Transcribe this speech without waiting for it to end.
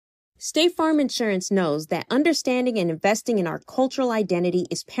State Farm Insurance knows that understanding and investing in our cultural identity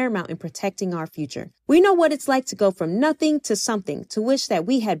is paramount in protecting our future. We know what it's like to go from nothing to something, to wish that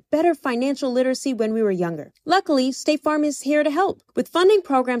we had better financial literacy when we were younger. Luckily, State Farm is here to help with funding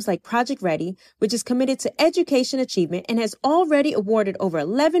programs like Project Ready, which is committed to education achievement and has already awarded over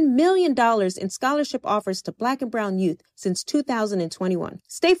 $11 million in scholarship offers to Black and brown youth since 2021.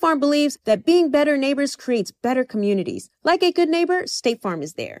 State Farm believes that being better neighbors creates better communities. Like a good neighbor, State Farm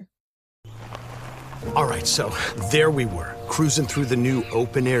is there. All right, so there we were, cruising through the new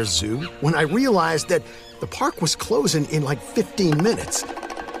open-air zoo, when I realized that the park was closing in like 15 minutes.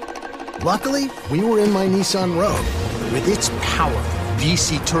 Luckily, we were in my Nissan Rogue. With its powerful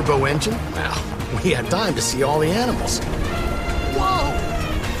VC turbo engine, well, we had time to see all the animals. Whoa!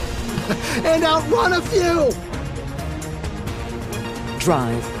 And outrun a few!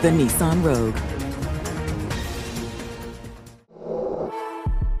 Drive the Nissan Rogue.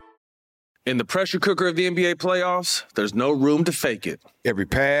 In the pressure cooker of the NBA playoffs, there's no room to fake it. Every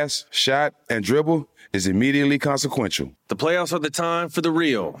pass, shot, and dribble is immediately consequential. The playoffs are the time for the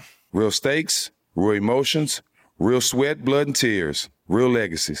real. Real stakes, real emotions, real sweat, blood, and tears, real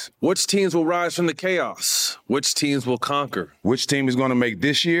legacies. Which teams will rise from the chaos? Which teams will conquer? Which team is going to make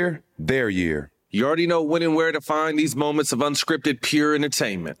this year their year? You already know when and where to find these moments of unscripted, pure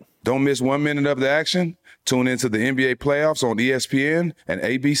entertainment. Don't miss 1 minute of the action. Tune into the NBA playoffs on ESPN and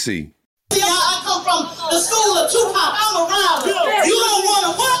ABC. See, I come from the school of Tupac. I'm around. You don't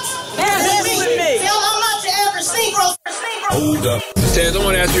want to what? Dance with me. Tell I'm not your average Negro. Hold up. Taz, I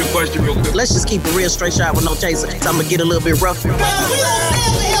want to ask you a question real quick. Let's just keep it real straight shot with no chaser. I'm going to get a little bit rough. We don't stand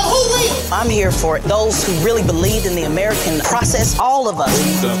for him. Who will? I'm here for those who really believe in the American process. All of us.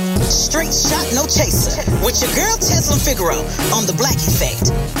 Straight shot, no chaser. With your girl, Teslin Figaro on the Black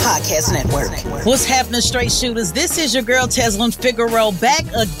Effect Podcast Network. What's happening, straight shooters? This is your girl, Teslin Figaro, back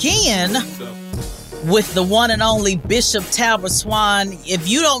again with the one and only Bishop Talbert Swan. If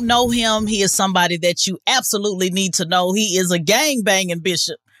you don't know him, he is somebody that you absolutely need to know. He is a gang-banging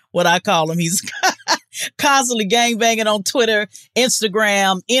bishop, what I call him. He's constantly gang-banging on Twitter,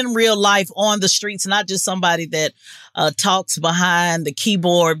 Instagram, in real life, on the streets, not just somebody that talks behind the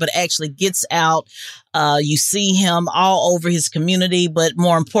keyboard, but actually gets out. You see him all over his community, but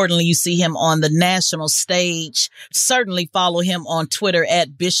more importantly, you see him on the national stage. Certainly follow him on Twitter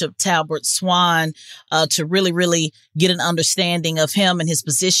at Bishop Talbert Swan to really, really get an understanding of him and his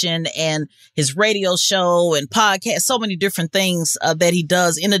position and his radio show and podcast, so many different things that he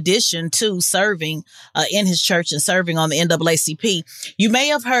does in addition to serving in his church and serving on the NAACP. You may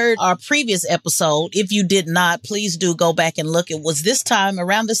have heard our previous episode. If you did not, please do go back and look. It was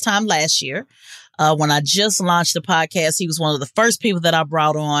around this time last year. When I just launched the podcast, he was one of the first people that I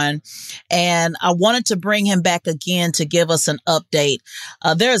brought on, and I wanted to bring him back again to give us an update.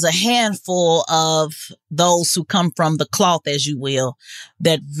 There's a handful of those who come from the cloth, as you will,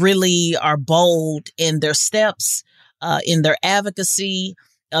 that really are bold in their steps, in their advocacy.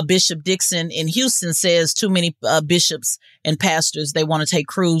 Bishop Dixon in Houston says too many bishops and pastors, they want to take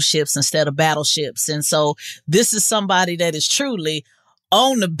cruise ships instead of battleships. And so this is somebody that is truly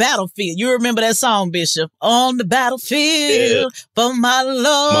on the battlefield. You remember that song, Bishop? On the battlefield for my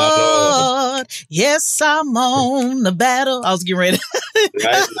Lord. Yes, I'm on the battle. I was getting ready.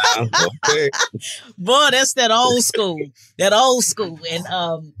 Right now. Okay. Boy, that's that old school.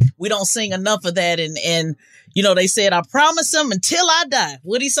 And we don't sing enough of that. And you know, they said, I promise him until I die.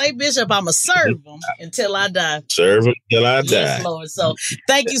 What'd he say, Bishop? I'm going to serve him until I die. Serve him until I die. Yes, Lord. So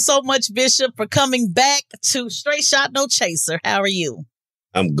thank you so much, Bishop, for coming back to Straight Shot, No Chaser. How are you?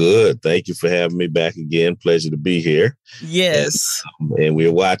 I'm good. Thank you for having me back again. Pleasure to be here. Yes. And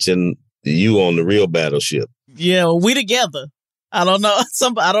we're watching you on the real battleship. Yeah, we together. I don't know.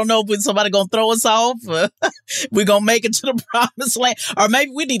 I don't know when somebody going to throw us off. We're going to make it to the promised land. Or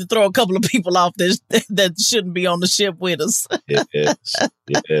maybe we need to throw a couple of people off that shouldn't be on the ship with us. Yes.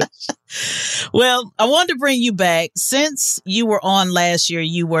 Well, I wanted to bring you back. Since you were on last year,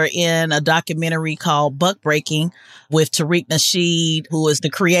 you were in a documentary called Buck Breaking with Tariq Nasheed, who is the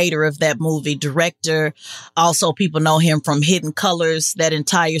creator of that movie, director. Also, people know him from Hidden Colors, that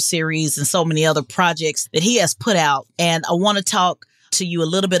entire series, and so many other projects that he has put out. And I want to talk to you a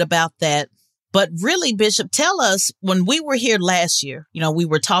little bit about that. But really, Bishop, tell us, when we were here last year, you know, we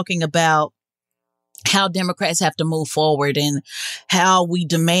were talking about how Democrats have to move forward and how we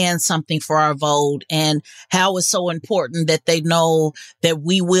demand something for our vote and how it's so important that they know that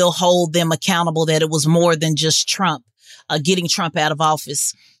we will hold them accountable, that it was more than just Trump, getting Trump out of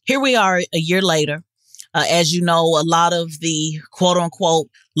office. Here we are a year later. As you know, a lot of the quote unquote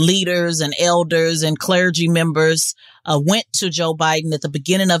leaders and elders and clergy members went to Joe Biden at the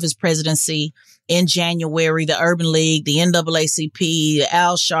beginning of his presidency in January. The Urban League, the NAACP,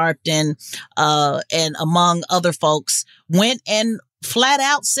 Al Sharpton, and among other folks went and flat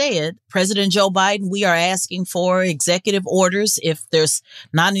out said, President Joe Biden, we are asking for executive orders. If there's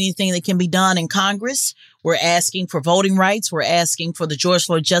not anything that can be done in Congress, we're asking for voting rights. We're asking for the George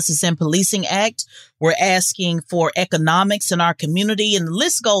Floyd Justice and Policing Act. We're asking for economics in our community. And the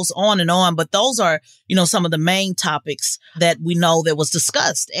list goes on and on. But those are, some of the main topics that we know that was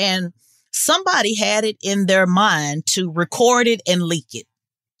discussed. And somebody had it in their mind to record it and leak it.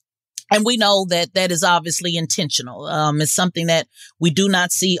 And we know that that is obviously intentional. It's something that we do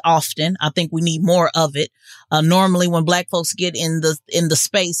not see often. I think we need more of it. Normally when Black folks get in the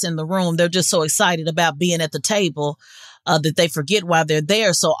space, in the room, they're just so excited about being at the table, that they forget why they're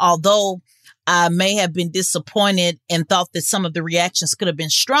there. So although I may have been disappointed and thought that some of the reactions could have been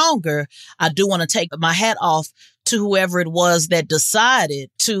stronger, I do want to take my hat off to whoever it was that decided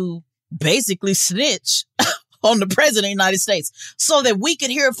to basically snitch on the president of the United States so that we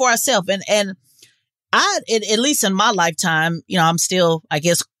could hear it for ourselves. And at least in my lifetime, I'm still, I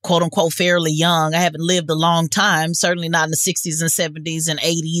guess, quote unquote, fairly young. I haven't lived a long time, certainly not in the 60s and 70s and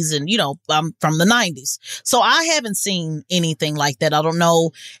 80s. And, I'm from the 90s. So I haven't seen anything like that. I don't know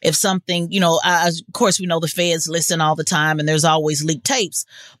if something, of course, we know the feds listen all the time and there's always leaked tapes.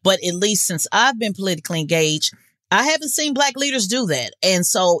 But at least since I've been politically engaged, I haven't seen Black leaders do that. And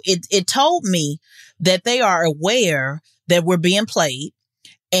so it told me that they are aware that we're being played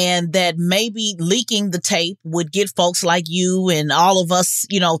and that maybe leaking the tape would get folks like you and all of us,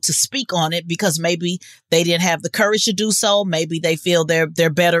 to speak on it because maybe they didn't have the courage to do so. Maybe they feel they're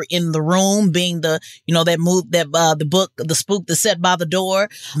better in the room being the book, The Spook That Sat by the Door.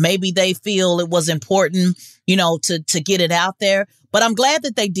 Maybe they feel it was important, to get it out there. But I'm glad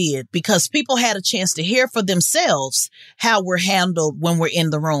that they did because people had a chance to hear for themselves how we're handled when we're in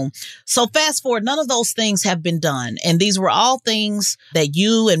the room. So fast forward, none of those things have been done. And these were all things that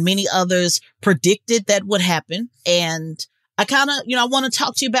you and many others predicted that would happen. And I kind of, I want to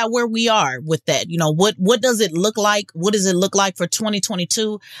talk to you about where we are with that. What does it look like? What does it look like for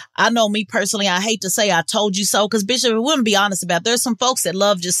 2022? I know me personally, I hate to say I told you so because Bishop, we wouldn't be honest about it. There's some folks that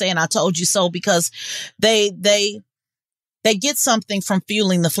love just saying I told you so because they get something from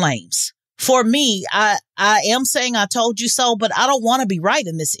fueling the flames. For me, I am saying I told you so, but I don't want to be right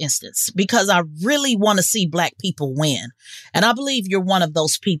in this instance because I really want to see Black people win. And I believe you're one of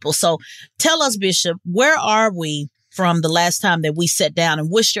those people. So tell us, Bishop, where are we from the last time that we sat down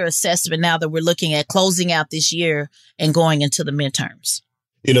and what's your assessment now that we're looking at closing out this year and going into the midterms?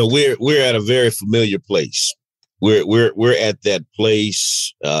 We're at a very familiar place. We're at that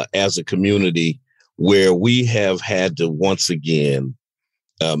place as a community where we have had to once again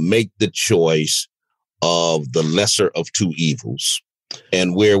make the choice of the lesser of two evils,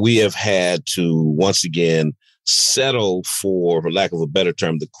 and where we have had to once again settle for lack of a better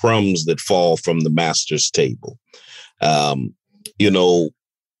term, the crumbs that fall from the master's table. For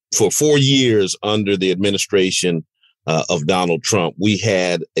 4 years under the administration of Donald Trump, we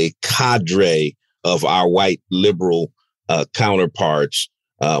had a cadre of our white liberal counterparts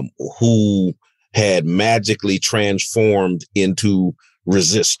who had magically transformed into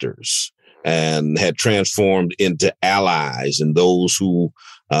resistors and had transformed into allies and those who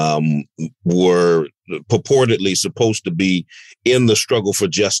were purportedly supposed to be in the struggle for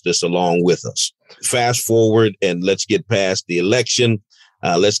justice along with us. Fast forward and let's get past the election.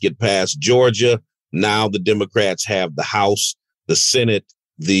 Let's get past Georgia. Now the Democrats have the House, the Senate,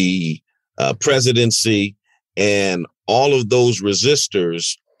 the presidency, and all of those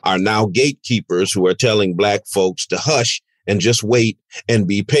resistors are now gatekeepers who are telling Black folks to hush and just wait and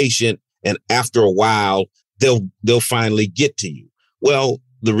be patient. And after a while, they'll finally get to you. Well,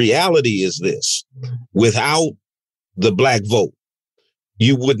 the reality is this: without the Black vote,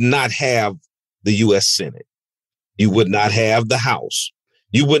 you would not have the U.S. Senate. You would not have the House.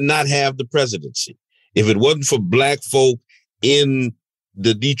 You would not have the presidency. If it wasn't for Black folk in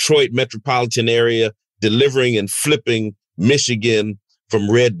the Detroit metropolitan area delivering and flipping Michigan from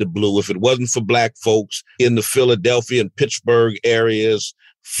red to blue, if it wasn't for Black folks in the Philadelphia and Pittsburgh areas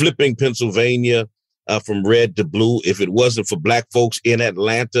flipping Pennsylvania from red to blue, if it wasn't for Black folks in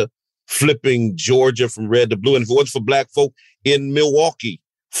Atlanta flipping Georgia from red to blue, and if it wasn't for Black folk in Milwaukee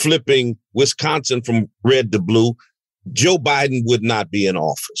flipping Wisconsin from red to blue, Joe Biden would not be in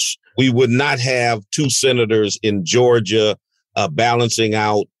office. We would not have 2 senators in Georgia balancing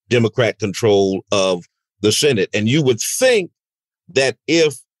out Democrat control of the Senate. And you would think that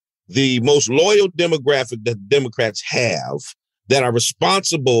if the most loyal demographic that Democrats have that are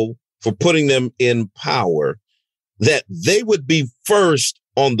responsible for putting them in power, that they would be first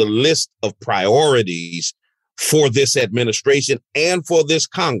on the list of priorities for this administration and for this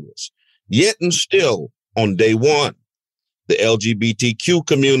Congress. Yet and still, on day one, the LGBTQ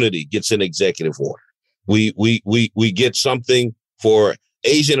community gets an executive order. We get something for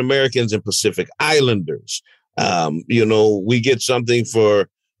Asian Americans and Pacific Islanders. We get something for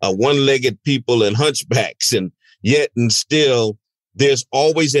one-legged people and hunchbacks, and yet and still, there's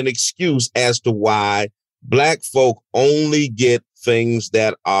always an excuse as to why Black folk only get things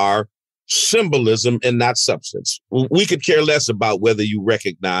that are symbolism and not substance. We could care less about whether you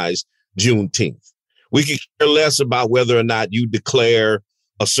recognize Juneteenth. We could care less about whether or not you declare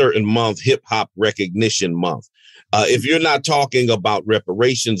a certain month Hip Hop Recognition Month. If you're not talking about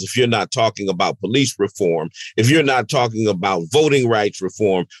reparations, if you're not talking about police reform, if you're not talking about voting rights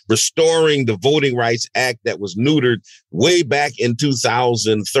reform, restoring the Voting Rights Act that was neutered way back in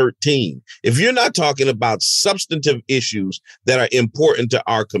 2013, if you're not talking about substantive issues that are important to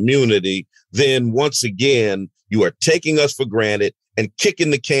our community, then once again, you are taking us for granted and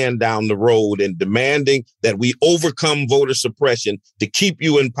kicking the can down the road and demanding that we overcome voter suppression to keep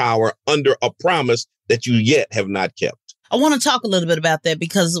you in power under a promise that you yet have not kept. I want to talk a little bit about that,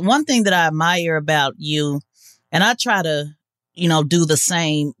 because one thing that I admire about you, and I try to, do the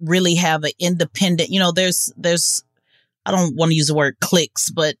same, really have an independent, there's, I don't want to use the word cliques,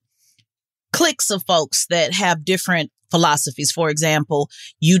 but cliques of folks that have different philosophies. For example,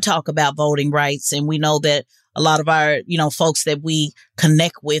 you talk about voting rights, and we know that a lot of our, folks that we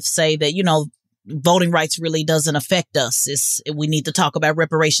connect with say that, voting rights really doesn't affect us. We need to talk about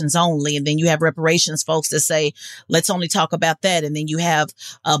reparations only. And then you have reparations folks that say, let's only talk about that. And then you have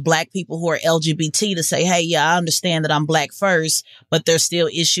Black people who are LGBT to say, hey, yeah, I understand that I'm Black first, but there's still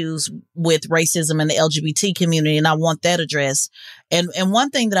issues with racism in the LGBT community, and I want that addressed. And one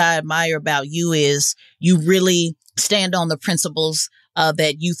thing that I admire about you is you really stand on the principles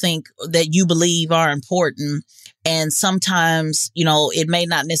that you think, that you believe are important. And sometimes, it may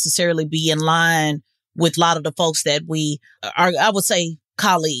not necessarily be in line with a lot of the folks that we are, I would say,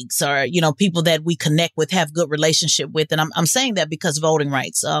 colleagues or, people that we connect with, have good relationship with. And I'm saying that because voting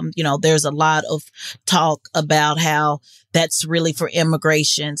rights, there's a lot of talk about how that's really for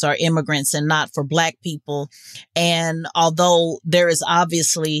immigrants and not for Black people. And although there is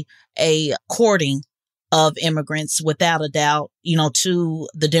obviously a courting of immigrants, without a doubt, to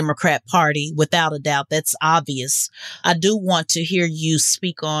the Democrat Party, without a doubt, that's obvious. I do want to hear you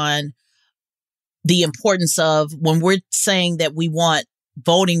speak on the importance of, when we're saying that we want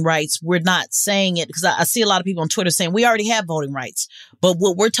voting rights, we're not saying it, because I see a lot of people on Twitter saying we already have voting rights. But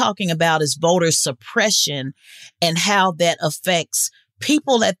what we're talking about is voter suppression and how that affects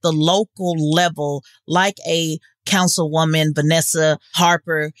people at the local level, like a Councilwoman Vanessa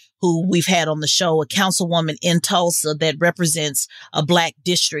Harper, who we've had on the show, a councilwoman in Tulsa that represents a Black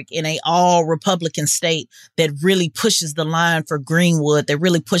district in a all Republican state that really pushes the line for Greenwood, that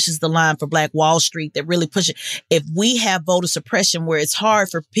really pushes the line for Black Wall Street, that really pushes. If we have voter suppression where it's hard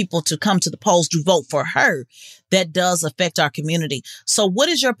for people to come to the polls to vote for her, that does affect our community. So what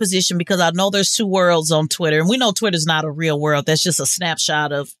is your position? Because I know there's two worlds on Twitter, and we know Twitter's not a real world. That's just a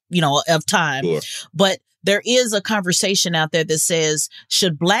snapshot of, of time. Sure. But there is a conversation out there that says,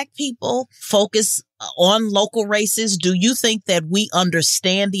 should Black people focus on local races? Do you think that we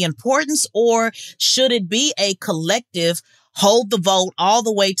understand the importance, or should it be a collective hold the vote all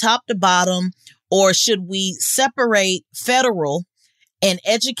the way top to bottom? Or should we separate federal and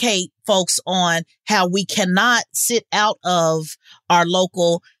educate folks on how we cannot sit out of our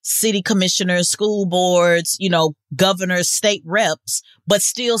local city commissioners, school boards, governors, state reps, but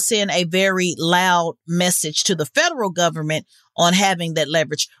still send a very loud message to the federal government on having that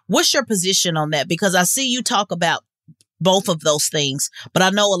leverage? What's your position on that? Because I see you talk about both of those things, but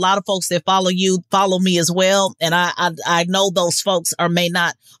I know a lot of folks that follow you follow me as well. And I know those folks may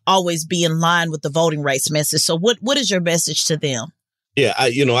not always be in line with the voting rights message. So what is your message to them? Yeah,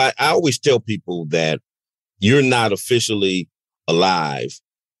 I always tell people that you're not officially alive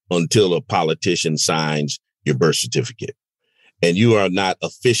until a politician signs your birth certificate. And you are not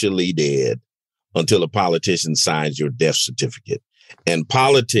officially dead until a politician signs your death certificate. And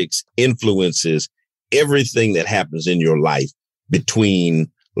politics influences everything that happens in your life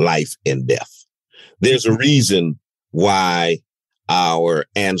between life and death. There's a reason why our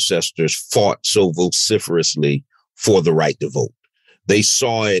ancestors fought so vociferously for the right to vote. They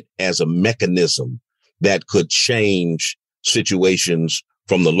saw it as a mechanism that could change situations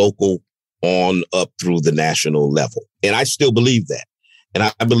from the local on up through the national level. And I still believe that. And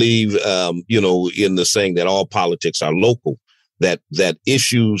I believe, in the saying that all politics are local, that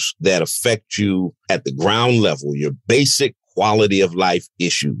issues that affect you at the ground level, your basic quality of life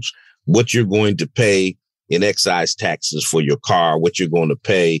issues, what you're going to pay in excise taxes for your car, what you're going to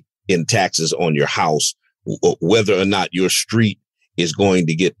pay in taxes on your house, whether or not your street is going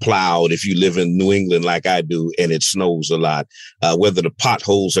to get plowed if you live in New England like I do and it snows a lot, whether the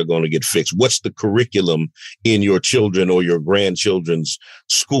potholes are going to get fixed, what's the curriculum in your children or your grandchildren's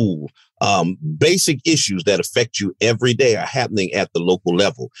school. Basic issues that affect you every day are happening at the local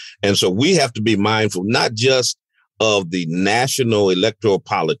level. And so we have to be mindful, not just of the national electoral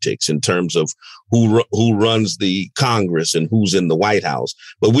politics in terms of who runs the Congress and who's in the White House,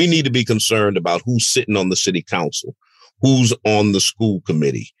 but we need to be concerned about who's sitting on the city council, who's on the school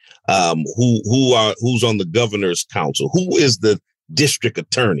committee, who's on the governor's council, who is the district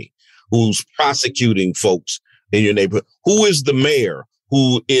attorney, who's prosecuting folks in your neighborhood, who is the mayor,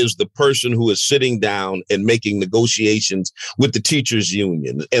 who is the person who is sitting down and making negotiations with the teachers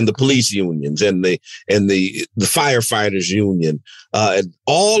union and the police unions and the firefighters union. And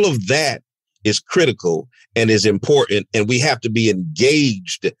all of that is critical and is important. And we have to be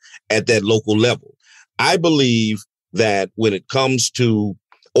engaged at that local level. I believe that when it comes to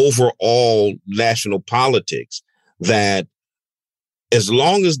overall national politics, that as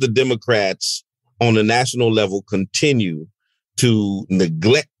long as the Democrats on the national level continue to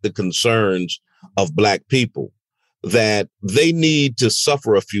neglect the concerns of Black people, that they need to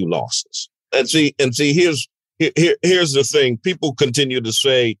suffer a few losses. And see, here's the thing. People continue to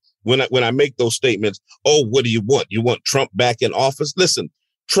say when I make those statements, oh, what do you want? You want Trump back in office? Listen,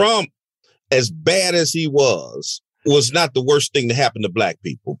 Trump, as bad as he was not the worst thing to happen to Black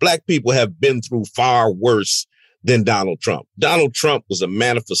people. Black people have been through far worse than Donald Trump. Donald Trump was a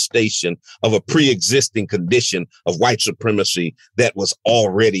manifestation of a pre-existing condition of white supremacy that was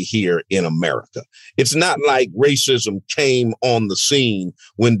already here in America. It's not like racism came on the scene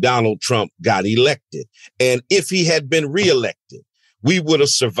when Donald Trump got elected. And if he had been reelected, we would have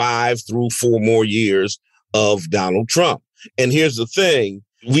survived through 4 more years of Donald Trump. And here's the thing.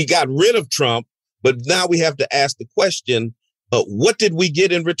 We got rid of Trump, but now we have to ask the question, what did we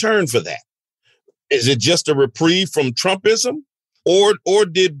get in return for that? Is it just a reprieve from Trumpism, or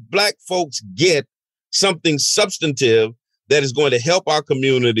did Black folks get something substantive that is going to help our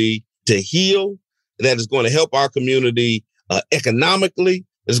community to heal, that is going to help our community economically,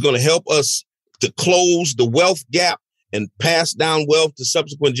 is going to help us to close the wealth gap and pass down wealth to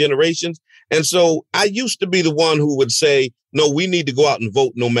subsequent generations? And so I used to be the one who would say, no, we need to go out and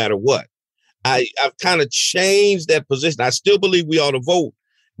vote no matter what. I've kind of changed that position. I still believe we ought to vote.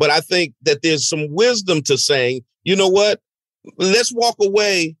 But I think that there's some wisdom to saying, you know what, let's walk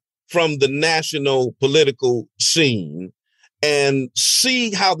away from the national political scene and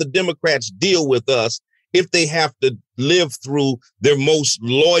see how the Democrats deal with us if they have to live through their most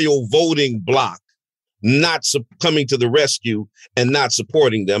loyal voting bloc, not coming to the rescue and not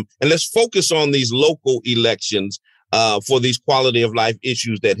supporting them. And let's focus on these local elections for these quality of life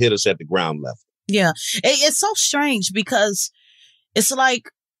issues that hit us at the ground level. Yeah, it's so strange because it's like,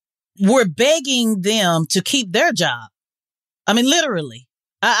 we're begging them to keep their job. I mean, literally.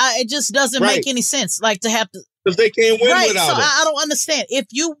 It just doesn't make any sense. Like to have to, because they can't win without so it. I don't understand. If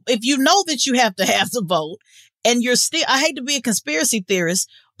you know that you have to have the vote, and you're still, I hate to be a conspiracy theorist,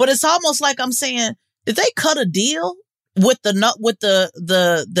 but it's almost like I'm saying, did they cut a deal with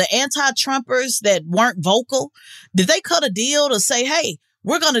the anti-Trumpers that weren't vocal? Did they cut a deal to say, hey,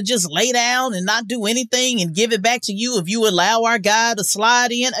 we're going to just lay down and not do anything and give it back to you if you allow our guy to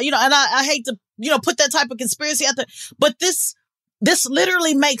slide in, and I hate to, put that type of conspiracy out there, but this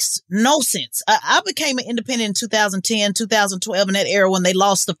literally makes no sense. I became an independent in 2010, 2012 in that era when they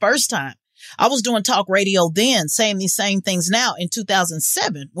lost the first time. I was doing talk radio then, saying these same things now in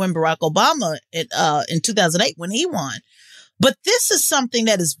 2007 when Barack Obama, in 2008 when he won. But this is something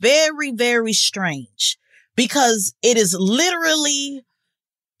that is very, very strange because it is literally,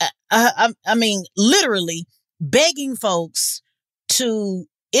 literally begging folks to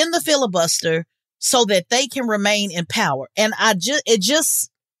end the filibuster so that they can remain in power. And it just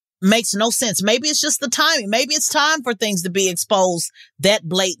makes no sense. Maybe it's just the timing. Maybe it's time for things to be exposed that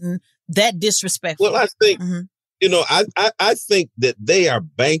blatant, that disrespectful. Well, I think, I think that they are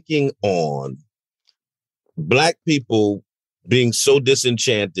banking on Black people being so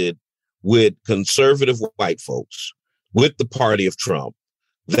disenchanted with conservative white folks, with the party of Trump,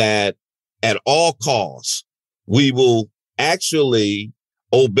 that at all costs, we will actually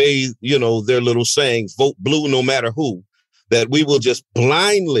obey, their little saying, vote blue no matter who, that we will just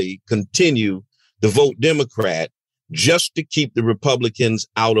blindly continue to vote Democrat just to keep the Republicans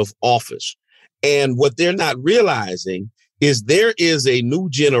out of office. And what they're not realizing is there is a new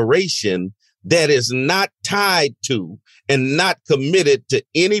generation that is not tied to and not committed to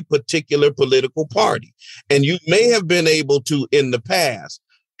any particular political party. And you may have been able to, in the past,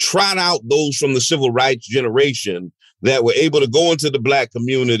 trot out those from the civil rights generation that were able to go into the Black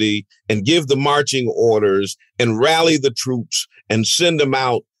community and give the marching orders and rally the troops and send them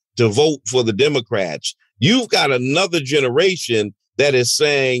out to vote for the Democrats. You've got another generation that is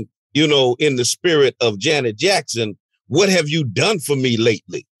saying, you know, in the spirit of Janet Jackson, what have you done for me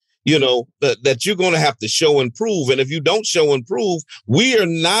lately? You know, that you're going to have to show and prove. And if you don't show and prove, we are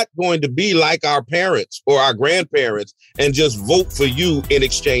not going to be like our parents or our grandparents and just vote for you in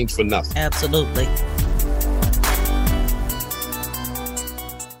exchange for nothing. Absolutely.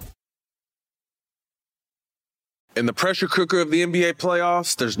 In the pressure cooker of the NBA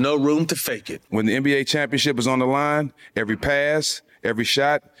playoffs, there's no room to fake it. When the NBA championship is on the line, every pass, every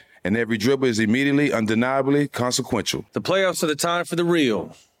shot, and every dribble is immediately, undeniably consequential. The playoffs are the time for the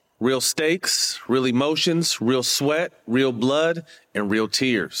real. Real stakes, real emotions, real sweat, real blood, and real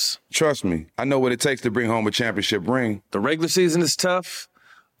tears. Trust me, I know what it takes to bring home a championship ring. The regular season is tough,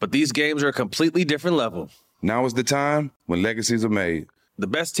 but these games are a completely different level. Now is the time when legacies are made. The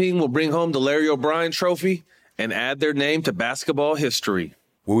best team will bring home the Larry O'Brien Trophy and add their name to basketball history.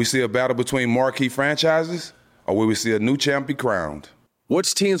 Will we see a battle between marquee franchises, or will we see a new champ be crowned?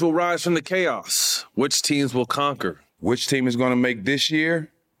 Which teams will rise from the chaos? Which teams will conquer? Which team is going to make this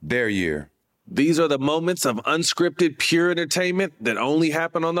year their year? These are the moments of unscripted, pure entertainment that only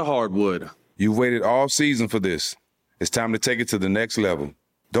happen on the hardwood. You've waited all season for this. It's time to take it to the next level.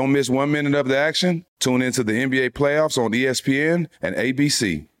 Don't miss 1 minute of the action. Tune into the NBA playoffs on ESPN and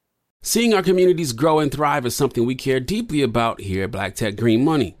ABC. Seeing our communities grow and thrive is something we care deeply about here at Black Tech Green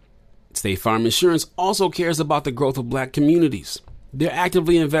Money. State Farm Insurance also cares about the growth of Black communities. They're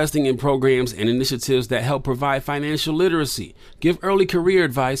actively investing in programs and initiatives that help provide financial literacy, give early career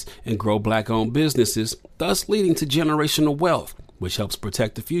advice, and grow Black-owned businesses, thus leading to generational wealth, which helps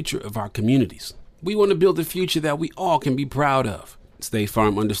protect the future of our communities. We want to build a future that we all can be proud of. State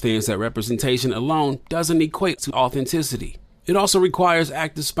Farm understands that representation alone doesn't equate to authenticity. It also requires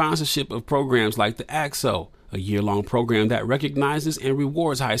active sponsorship of programs like the AXO, a year-long program that recognizes and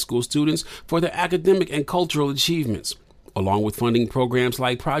rewards high school students for their academic and cultural achievements, along with funding programs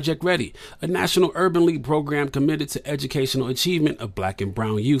like Project Ready, a National Urban League program committed to educational achievement of Black and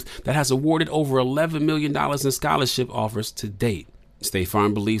brown youth that has awarded over $11 million in scholarship offers to date. State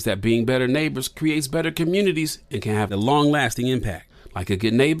Farm believes that being better neighbors creates better communities and can have a long-lasting impact. Like a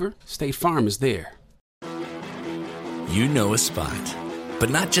good neighbor, State Farm is there. You know a spot, but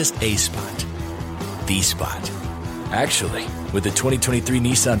not just a spot, the spot. Actually, with the 2023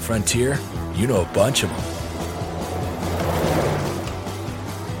 Nissan Frontier, you know a bunch of them.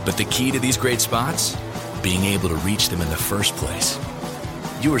 But the key to these great spots? Being able to reach them in the first place.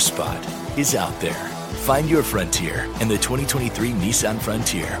 Your spot is out there. Find your Frontier in the 2023 Nissan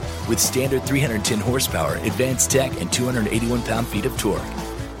Frontier with standard 310 horsepower, advanced tech, and 281 pound-feet of torque.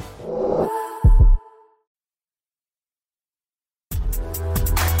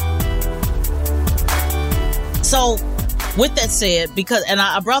 So with that said,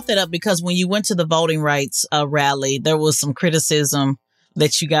 I brought that up because when you went to the voting rights rally, there was some criticism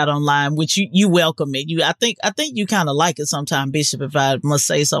that you got online, which you welcome it. I think you kind of like it sometimes, Bishop, if I must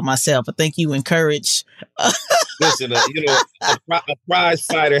say so myself. I think you encourage. Listen, a prize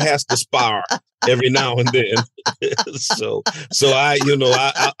fighter has to spar every now and then. so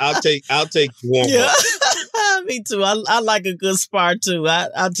I'll take warm up. Yeah. Me too. I like a good spar too.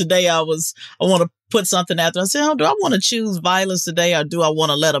 Today I want to put something out there. I said, do I want to choose violence today or do I want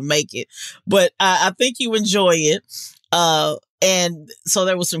to let them make it? But I think you enjoy it. And so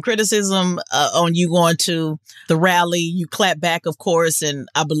there was some criticism on you going to the rally. You clapped back, of course, and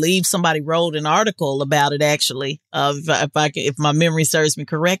I believe somebody wrote an article about it, actually, if my memory serves me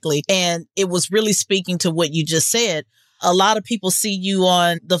correctly. And it was really speaking to what you just said. A lot of people see you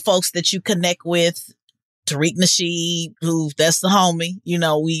on the folks that you connect with. Tariq Nasheed, that's the homie. You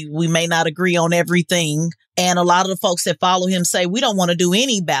know, we may not agree on everything. And a lot of the folks that follow him say, we don't want to do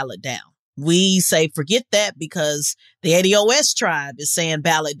any ballot down. We say, forget that because the ADOS tribe is saying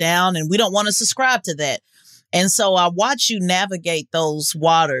ballot down and we don't want to subscribe to that. And so I watch you navigate those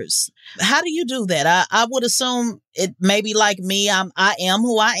waters. How do you do that? I would assume it may be like me. I am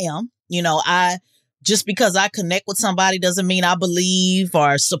who I am. You know, just because I connect with somebody doesn't mean I believe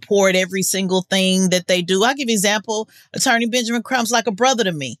or support every single thing that they do. I'll give you an example. Attorney Benjamin Crump's like a brother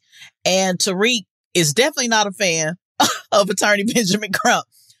to me. And Tariq is definitely not a fan of Attorney Benjamin Crump.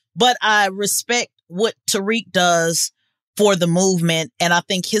 But I respect what Tariq does for the movement, and I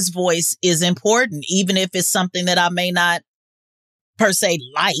think his voice is important, even if it's something that I may not per se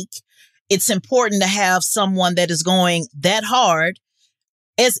like. It's important to have someone that is going that hard.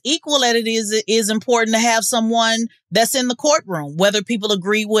 As equal as it is important to have someone that's in the courtroom, whether people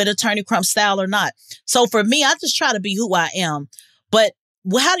agree with Attorney Crump's style or not. So for me, I just try to be who I am. But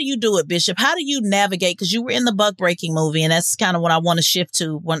how do you do it, Bishop? How do you navigate? Because you were in the Buck Breaking movie, and that's kind of what I want to shift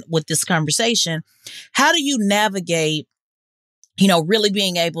to with this conversation. How do you navigate, really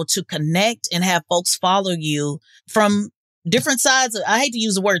being able to connect and have folks follow you from different sides? I hate to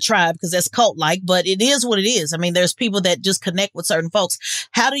use the word tribe because that's cult-like, but it is what it is. I mean, there's people that just connect with certain folks.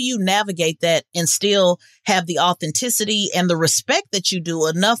 How do you navigate that and still have the authenticity and the respect that you do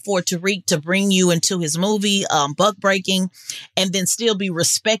enough for Tariq to bring you into his movie, Buck Breaking, and then still be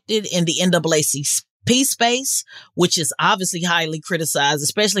respected in the NAACP space, which is obviously highly criticized,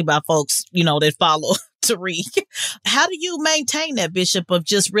 especially by folks, that follow Tariq. How do you maintain that, Bishop, of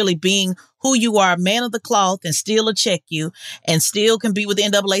just really being who you are, a man of the cloth, and still check you, and still can be with the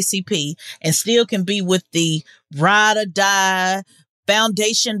NAACP, and still can be with the ride or die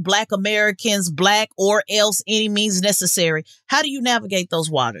Foundation Black Americans, Black or else any means necessary? How do you navigate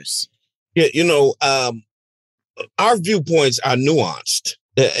those waters? Yeah, our viewpoints are nuanced,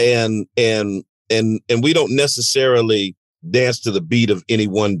 and we don't necessarily dance to the beat of any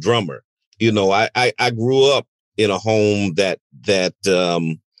one drummer. I grew up in a home that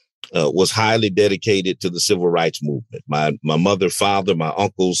was highly dedicated to the civil rights movement. My mother, father, my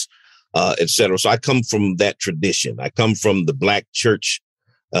uncles, et cetera. So I come from that tradition. I come from the Black church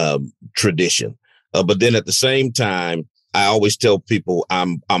tradition. But then at the same time, I always tell people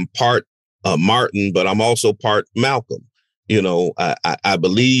I'm part Martin, but I'm also part Malcolm. I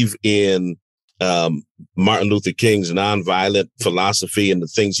believe in Martin Luther King's nonviolent philosophy and the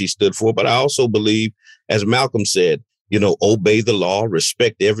things he stood for. But I also believe, as Malcolm said, obey the law,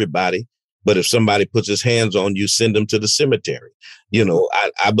 respect everybody. But if somebody puts his hands on you, send them to the cemetery.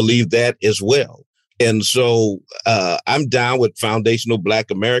 I believe that as well. And so I'm down with foundational Black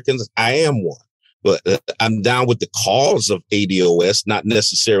Americans. I am one. But I'm down with the cause of ADOS, not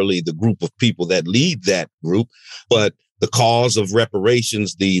necessarily the group of people that lead that group, but the cause of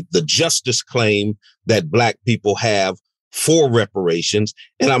reparations, the justice claim that Black people have for reparations.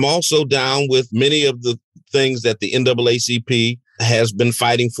 And I'm also down with many of the things that the NAACP has been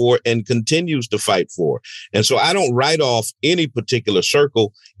fighting for and continues to fight for. And so I don't write off any particular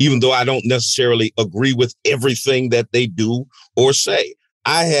circle, even though I don't necessarily agree with everything that they do or say.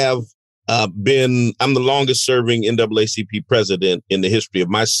 I have I'm the longest serving NAACP president in the history of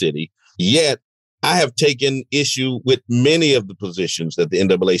my city, yet I have taken issue with many of the positions that the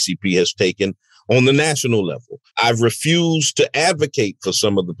NAACP has taken on the national level. I've refused to advocate for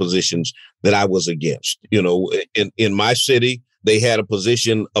some of the positions that I was against. In my city, they had a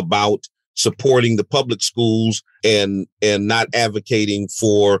position about supporting the public schools and not advocating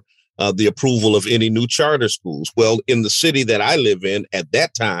for the approval of any new charter schools. Well, in the city that I live in at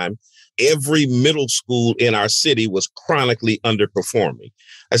that time, every middle school in our city was chronically underperforming.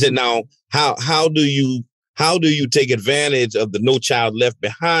 I said, now, how do you take advantage of the No Child Left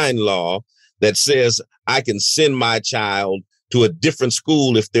Behind law that says I can send my child to a different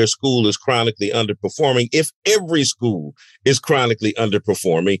school if their school is chronically underperforming, if every school is chronically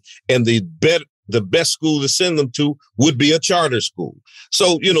underperforming, and the best school to send them to would be a charter school?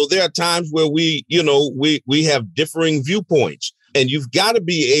 So, there are times where we have differing viewpoints, and you've got to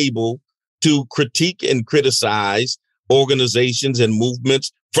be able to critique and criticize organizations and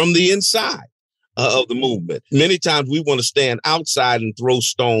movements from the inside of the movement. Many times we want to stand outside and throw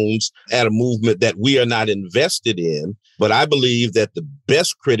stones at a movement that we are not invested in. But I believe that the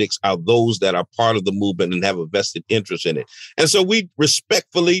best critics are those that are part of the movement and have a vested interest in it. And so we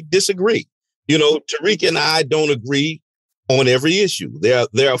respectfully disagree. Tariq and I don't agree on every issue. There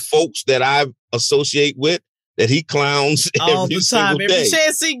are folks that I associate with that he clowns all every the time, single day. every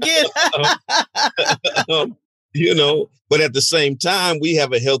chance he gets. But at the same time, we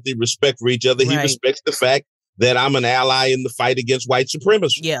have a healthy respect for each other. Right. He respects the fact that I'm an ally in the fight against white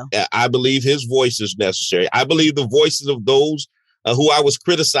supremacy. Yeah. I believe his voice is necessary. I believe the voices of those who I was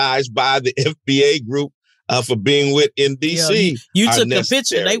criticized by the FBA group for being with in D.C. You took the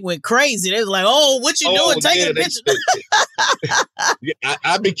picture. They went crazy. They was like, "Oh, what you doing? Taking a picture."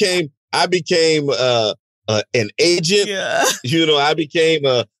 I became an agent. Yeah. I became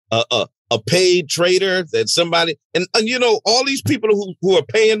a paid trader that somebody, and all these people who are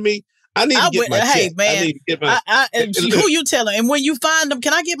paying me, I need to get my check. Hey, man, I need to get my, who you telling? And when you find them,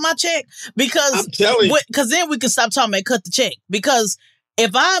 can I get my check? Because I'm telling you, because then we can stop talking about cut the check. Because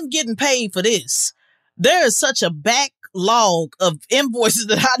if I'm getting paid for this, there is such a backlog of invoices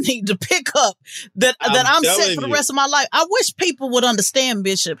that I need to pick up that I'm set for the rest of my life. I wish people would understand,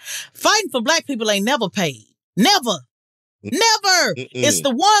 Bishop. Fighting for Black people ain't never paid. Never. It's the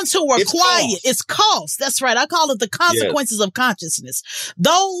ones who are quiet. Cost. It's cost. That's right. I call it the consequences of consciousness.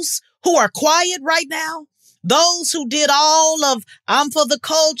 Those who are quiet right now, those who did all of, I'm for the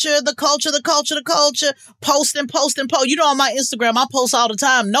culture, post. You know, on my Instagram, I post all the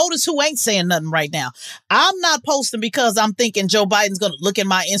time. Notice who ain't saying nothing right now. I'm not posting because I'm thinking Joe Biden's going to look at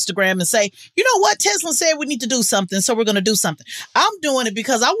my Instagram and say, you know what? Tesla said we need to do something, so we're going to do something. I'm doing it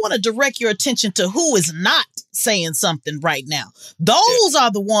because I want to direct your attention to who is not saying something right now. Those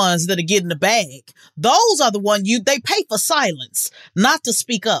are the ones that are getting the bag. Those are the ones they pay for silence, not to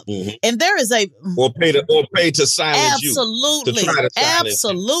speak up. Mm-hmm. And there is or pay to silence absolutely, you.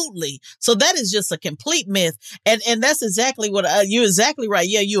 Absolutely. So that is just a complete myth. And that's exactly what you're exactly right.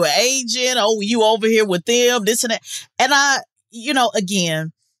 Yeah, you an agent. Oh, you over here with them, this and that. And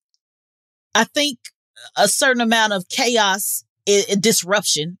again, I think a certain amount of chaos,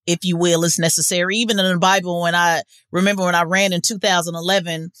 disruption, if you will, is necessary. Even in the Bible, when I ran in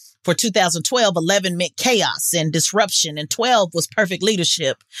 2011 for 2012, 11 meant chaos and disruption, and 12 was perfect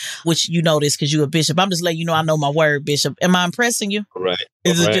leadership, which you know this because you're a bishop. I'm just letting you know I know my word, Bishop. Am I impressing you? Right.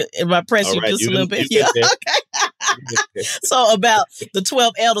 Am I pressing you just a little bit? Yeah. Okay. So about the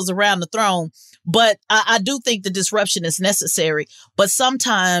 12 elders around the throne. But I do think the disruption is necessary. But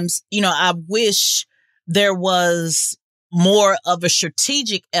sometimes, I wish there was more of a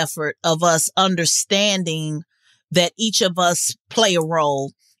strategic effort of us understanding that each of us play a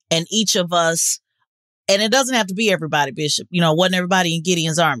role, and each of us, and it doesn't have to be everybody, Bishop. Wasn't everybody in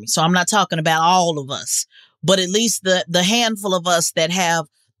Gideon's army. So I'm not talking about all of us, but at least the handful of us that have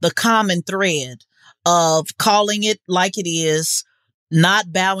the common thread of calling it like it is,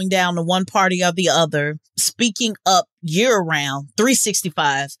 not bowing down to one party or the other, speaking up year round,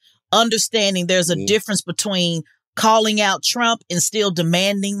 365, understanding there's a difference between calling out Trump and still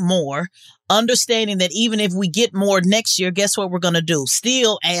demanding more, understanding that even if we get more next year, guess what we're going to do?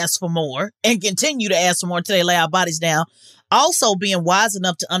 Still ask for more and continue to ask for more until they lay our bodies down. Also being wise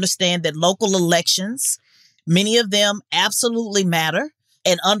enough to understand that local elections, many of them absolutely matter,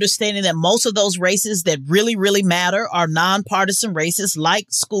 and understanding that most of those races that really, really matter are nonpartisan races like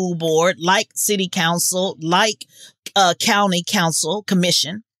school board, like city council, like county council,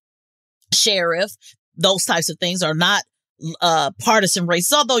 commission, sheriff. Those types of things are not partisan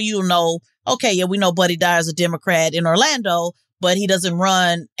races, although we know Buddy Dyer is a Democrat in Orlando, but he doesn't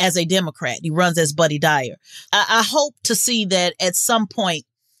run as a Democrat. He runs as Buddy Dyer. I hope to see that at some point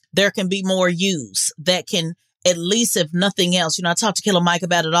there can be more use that can, at least if nothing else, I talk to Killer Mike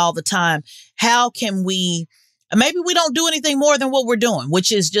about it all the time. How can we, maybe we don't do anything more than what we're doing,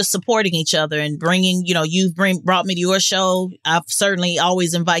 which is just supporting each other and bringing, you've brought me to your show. I've certainly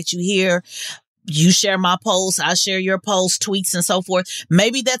always invite you here. You share my posts, I share your posts, tweets, and so forth.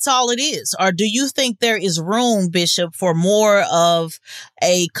 Maybe that's all it is. Or do you think there is room, Bishop, for more of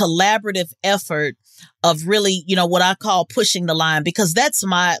a collaborative effort of really, what I call pushing the line? Because that's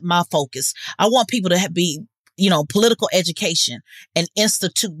my focus. I want people to be, political education and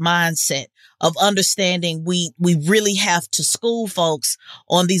institute mindset of understanding we really have to school folks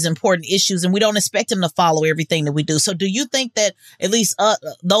on these important issues, and we don't expect them to follow everything that we do. So do you think that at least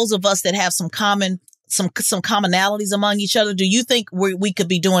those of us that have some commonalities among each other, do you think we could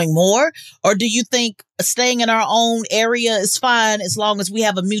be doing more? Or do you think staying in our own area is fine as long as we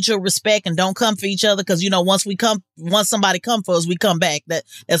have a mutual respect and don't come for each other? Because, once somebody come for us, we come back.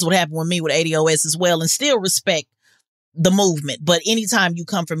 That's what happened with me with ADOS as well, and still respect the movement. But anytime you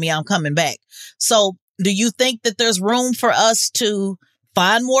come for me, I'm coming back. So do you think that there's room for us to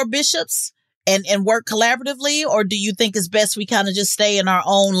find more bishops and work collaboratively? Or do you think it's best we kind of just stay in our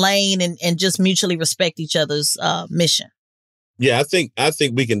own lane and just mutually respect each other's mission? Yeah, I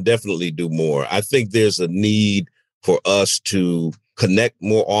think we can definitely do more. I think there's a need for us to connect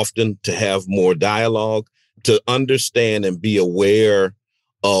more often, to have more dialogue, to understand and be aware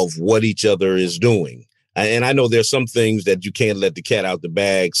of what each other is doing. And I know there's some things that you can't let the cat out the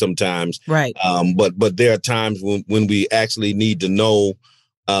bag sometimes. Right. But there are times when we actually need to know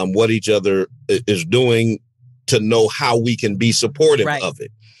what each other is doing to know how we can be supportive of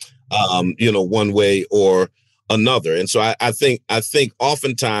it, one way or another. And so I think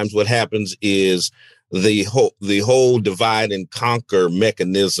oftentimes what happens is the whole divide and conquer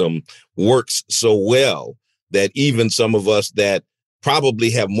mechanism works so well that even some of us that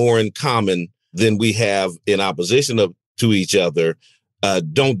probably have more in common than we have in opposition to each other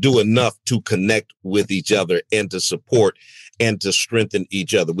don't do enough to connect with each other and to support and to strengthen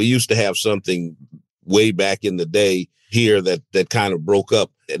each other. We used to have something way back in the day here that kind of broke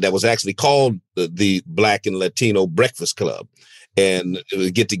up. That was actually called the Black and Latino Breakfast Club. And it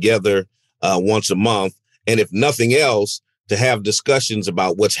would get together once a month. And if nothing else, to have discussions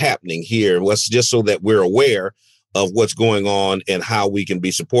about what's happening here, what's just so that we're aware of what's going on and how we can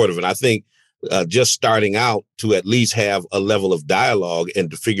be supportive. And I think just starting out to at least have a level of dialogue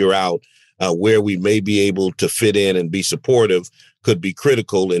and to figure out where we may be able to fit in and be supportive could be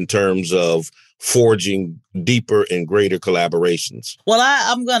critical in terms of forging deeper and greater collaborations. Well,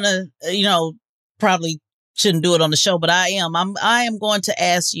 I'm going to, probably shouldn't do it on the show, but I am going to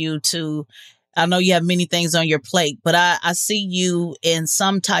ask you to, I know you have many things on your plate, but I see you in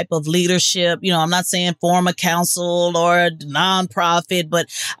some type of leadership. I'm not saying form a council or a nonprofit, but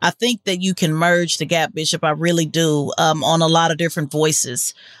I think that you can merge the gap, Bishop. I really do, on a lot of different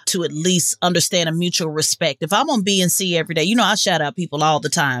voices to at least understand a mutual respect. If I'm on BNC every day, I shout out people all the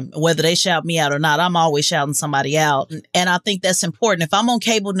time, whether they shout me out or not. I'm always shouting somebody out. And I think that's important. If I'm on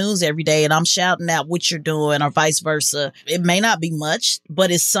cable news every day and I'm shouting out what you're doing or vice versa, it may not be much,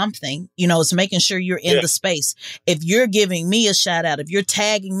 but it's something, it's making sure you're in the space. If you're giving me a shout out, if you're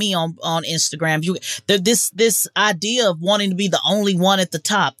tagging me on Instagram, this idea of wanting to be the only one at the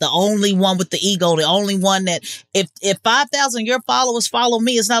top, the only one with the ego, the only one that if 5,000 of your followers follow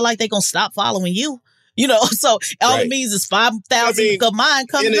me, it's not like they're going to stop following you. So all it means is 5,000 of mine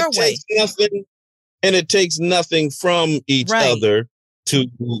come your way. And it takes nothing from each other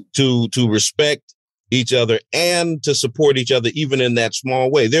to respect each other and to support each other, even in that small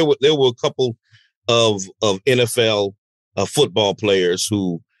way. There were a couple of NFL football players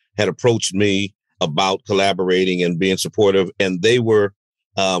who had approached me about collaborating and being supportive, and they were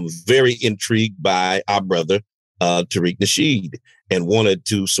very intrigued by our brother, Tariq Nasheed, and wanted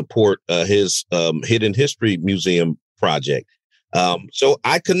to support his Hidden History Museum project. So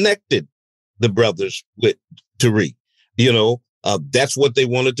I connected the brothers with Tariq. That's what they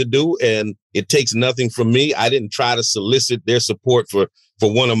wanted to do, and it takes nothing from me. I didn't try to solicit their support for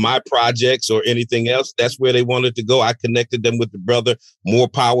one of my projects or anything else. That's where they wanted to go. I connected them with the brother. More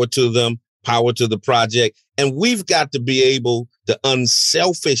power to them, power to the project. And we've got to be able to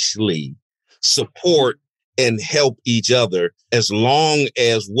unselfishly support and help each other as long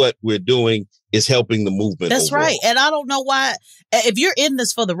as what we're doing is helping the movement. That's overall. Right. And I don't know why, if you're in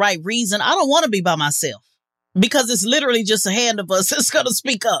this for the right reason, I don't want to be by myself. Because it's literally just a hand of us that's going to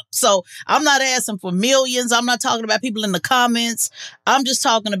speak up. So I'm not asking for millions. I'm not talking about people in the comments. I'm just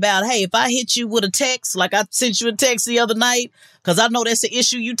talking about, hey, if I hit you with a text, like I sent you a text the other night, because I know that's the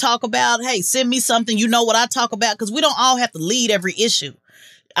issue you talk about. Hey, send me something. You know what I talk about, because we don't all have to lead every issue.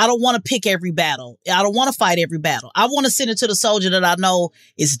 I don't want to pick every battle. I don't want to fight every battle. I want to send it to the soldier that I know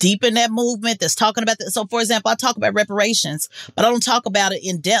is deep in that movement, that's talking about that. So, for example, I talk about reparations, but I don't talk about it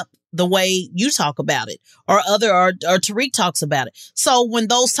in depth the way you talk about it or Tariq talks about it. So when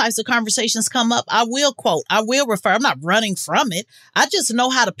those types of conversations come up, I will quote, I will refer. I'm not running from it. I just know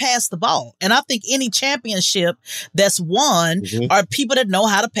how to pass the ball. And I think any championship that's won are people that know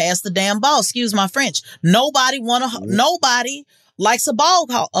how to pass the damn ball. Excuse my French. Nobody likes a ball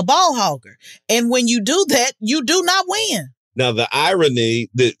hogger. And when you do that, you do not win. Now, the irony,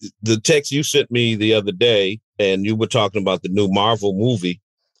 the text you sent me the other day, and you were talking about the new Marvel movie.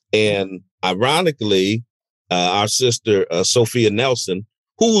 And ironically, our sister, Sophia Nelson,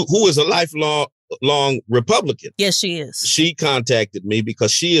 who is a lifelong Republican. Yes, she is. She contacted me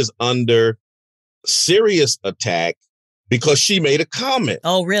because she is under serious attack because she made a comment.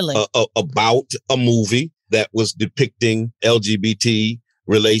 Oh, really? About a movie that was depicting LGBT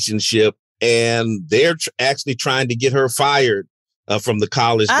relationship. And they're actually trying to get her fired from the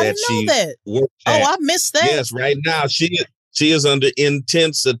college that she worked at. Oh, I missed that. Yes, right now she is under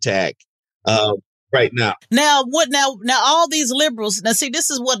intense attack right now. Now all these liberals. Now, see, this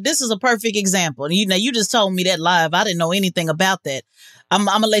is a perfect example. And you just told me that live. I didn't know anything about that. I'm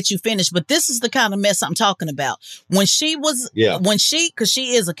gonna let you finish, but this is the kind of mess I'm talking about. Because she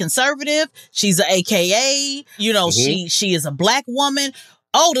is a conservative, she's an AKA, she is a black woman.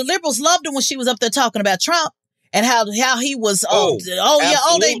 Oh, the liberals loved her when she was up there talking about Trump. And how he was,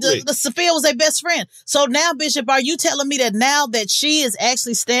 the Sophia was their best friend. So now, Bishop, are you telling me that now that she is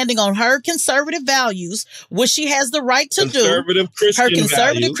actually standing on her conservative values, which she has the right to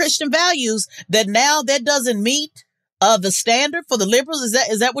Christian values, that now that doesn't meet the standard for the liberals?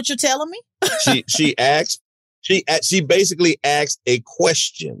 Is that what you're telling me? She basically asked a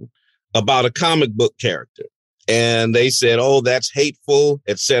question about a comic book character, and they said, "Oh, that's hateful,"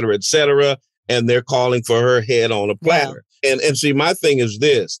 et cetera, et cetera. And they're calling for her head on a platter. Wow. And see, my thing is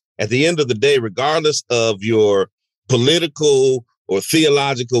this: at the end of the day, regardless of your political or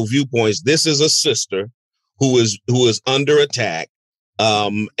theological viewpoints. This is a sister who is under attack,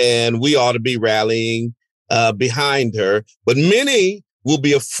 and we ought to be rallying behind her. But many will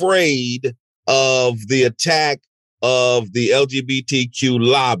be afraid of the attack of the LGBTQ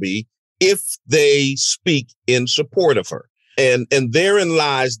lobby if they speak in support of her. And therein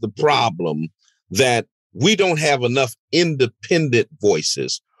lies the problem, that we don't have enough independent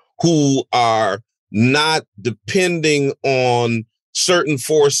voices who are not depending on certain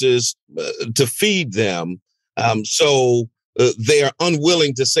forces to feed them. So they are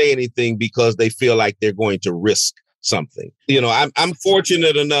unwilling to say anything because they feel like they're going to risk something. You know, I'm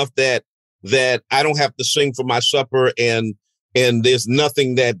fortunate enough that I don't have to sing for my supper, and there's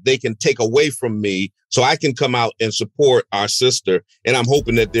nothing that they can take away from me. So I can come out and support our sister. And I'm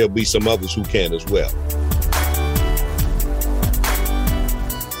hoping that there'll be some others who can as well.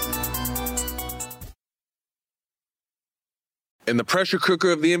 In the pressure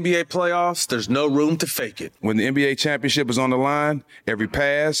cooker of the NBA playoffs, there's no room to fake it. When the NBA championship is on the line, every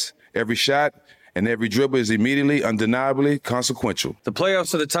pass, every shot, and every dribble is immediately, undeniably consequential. The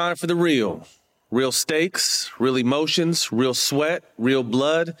playoffs are the time for the real. Real stakes, real emotions, real sweat, real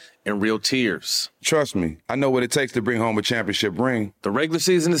blood, and real tears. Trust me, I know what it takes to bring home a championship ring. The regular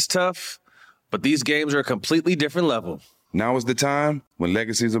season is tough, but these games are a completely different level. Now is the time when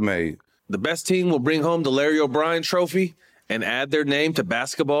legacies are made. The best team will bring home the Larry O'Brien Trophy and add their name to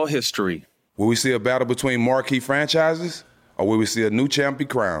basketball history. Will we see a battle between marquee franchises, or will we see a new champ be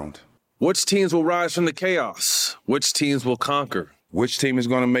crowned? Which teams will rise from the chaos? Which teams will conquer? Which team is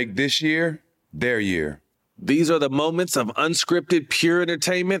going to make this year their year? These are the moments of unscripted, pure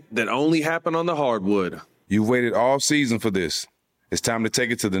entertainment that only happen on the hardwood. You've waited all season for this. It's time to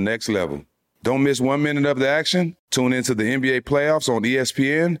take it to the next level. Don't miss 1 minute of the action. Tune into the NBA playoffs on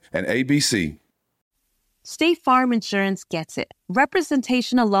ESPN and ABC. State Farm Insurance gets it.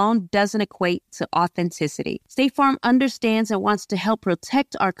 Representation alone doesn't equate to authenticity. State Farm understands and wants to help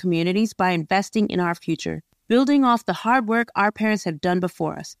protect our communities by investing in our future, building off the hard work our parents have done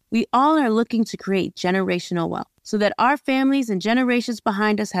before us. We all are looking to create generational wealth so that our families and generations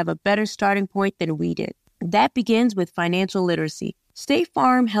behind us have a better starting point than we did. That begins with financial literacy. State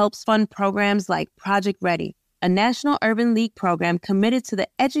Farm helps fund programs like Project Ready, a National Urban League program committed to the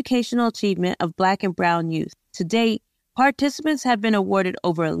educational achievement of Black and Brown youth. To date, participants have been awarded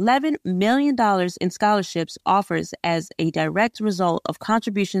over $11 million in scholarships offers as a direct result of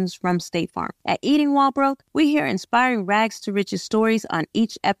contributions from State Farm. At Eating While Broke, we hear inspiring rags to riches stories on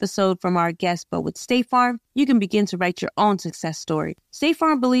each episode from our guests, but with State Farm, you can begin to write your own success story. State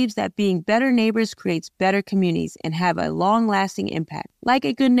Farm believes that being better neighbors creates better communities and have a long-lasting impact. Like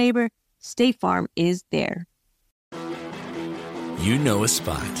a good neighbor, State Farm is there. You know a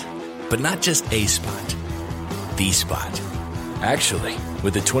spot, but not just a spot, the spot. Actually,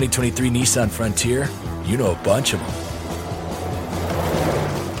 with the 2023 Nissan Frontier, you know a bunch of them.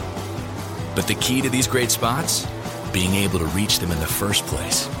 But the key to these great spots? Being able to reach them in the first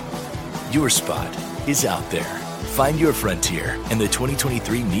place. Your spot is out there. Find your Frontier in the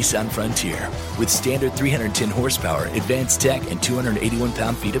 2023 Nissan Frontier with standard 310 horsepower, advanced tech, and 281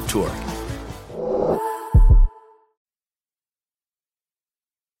 pound-feet of torque.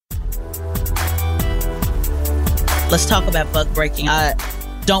 Let's talk about buck breaking. I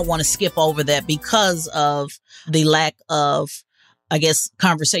don't want to skip over that because of the lack of, I guess,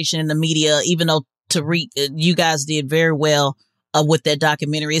 conversation in the media, even though Tariq, you guys did very well with that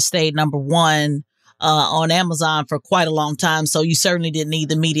documentary. It stayed number one on Amazon for quite a long time. So you certainly didn't need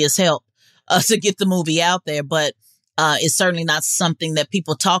the media's help to get the movie out there. But it's certainly not something that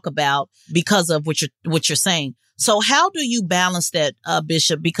people talk about because of what you're saying. So how do you balance that,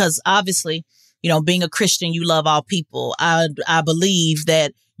 Bishop? Because obviously, you know, being a Christian, you love all people. I believe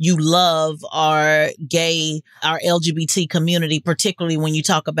that you love our gay, our LGBT community, particularly when you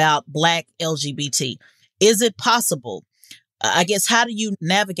talk about Black LGBT. Is it possible? I guess, how do you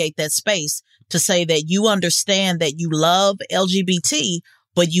navigate that space to say that you understand that you love LGBT,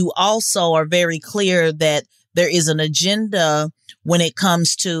 but you also are very clear that there is an agenda when it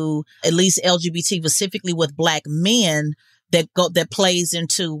comes to at least LGBT, specifically with Black men, that plays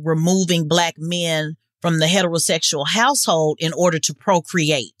into removing Black men from the heterosexual household in order to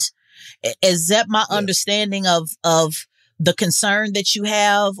procreate? Is that my understanding of the concern that you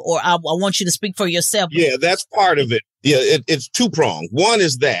have, or I want you to speak for yourself? Yeah, that's part of it. Yeah, it's two-pronged. One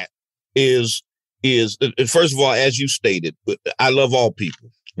is first of all, as you stated, I love all people,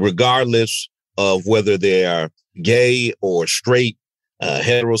 regardless of whether they are gay or straight,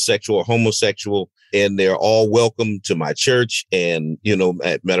 heterosexual or homosexual, and they're all welcome to my church. And, you know,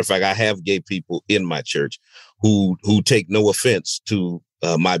 matter of fact, I have gay people in my church. who take no offense to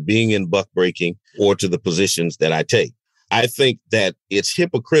my being in buckbreaking or to the positions that I take. I think that it's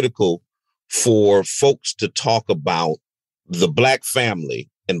hypocritical for folks to talk about the Black family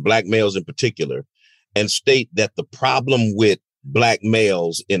and Black males in particular and state that the problem with Black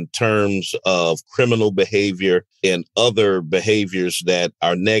males in terms of criminal behavior and other behaviors that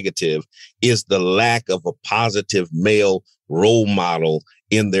are negative is the lack of a positive male role model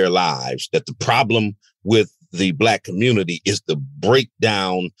in their lives. That the problem with the Black community is the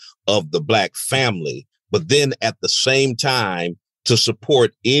breakdown of the Black family. But then at the same time, to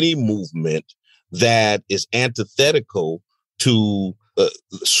support any movement that is antithetical to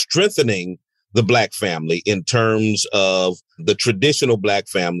strengthening the Black family in terms of the traditional Black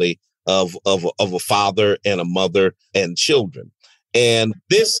family of a father and a mother and children. And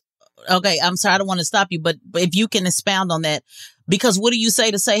this. Okay, I'm sorry, I don't want to stop you, but if you can expound on that, because what do you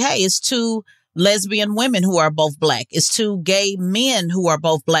say to say, hey, it's two lesbian women who are both Black. It's two gay men who are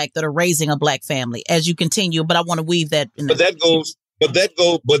both Black that are raising a Black family as you continue. But I want to weave that in. But that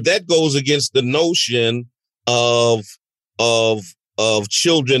goes against the notion of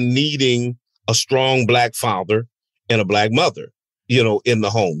children needing a strong Black father and a Black mother, in the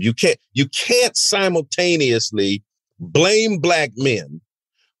home. You can't simultaneously blame Black men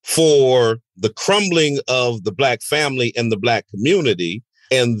for the crumbling of the Black family and the Black community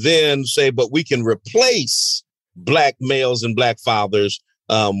and then say, but we can replace Black males and Black fathers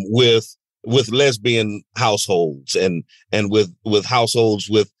with lesbian households and with households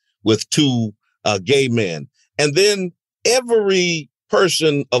with two gay men. And then every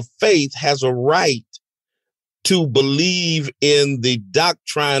person of faith has a right to believe in the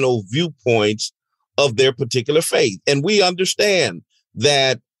doctrinal viewpoints of their particular faith. And we understand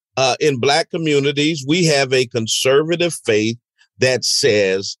that in Black communities, we have a conservative faith that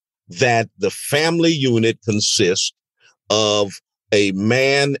says that the family unit consists of a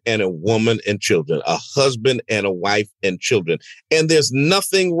man and a woman and children, a husband and a wife and children. And there's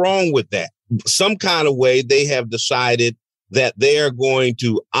nothing wrong with that. Some kind of way they have decided that they are going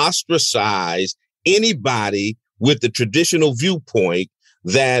to ostracize anybody with the traditional viewpoint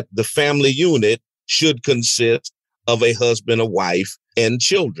that the family unit should consist of a husband, a wife, and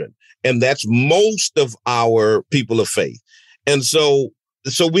children. And that's most of our people of faith. And so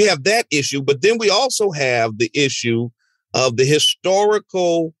we have that issue, but then we also have the issue of the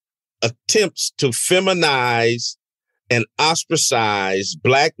historical attempts to feminize and ostracize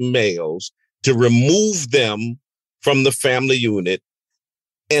Black males, to remove them from the family unit,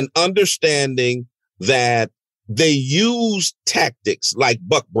 and understanding that they use tactics like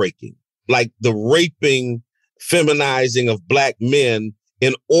buckbreaking, like the raping, feminizing of Black men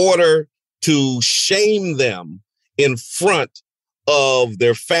in order to shame them in front of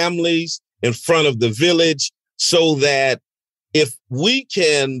their families, in front of the village, so that if we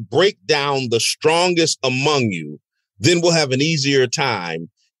can break down the strongest among you, then we'll have an easier time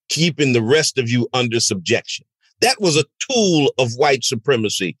keeping the rest of you under subjection. That was a tool of white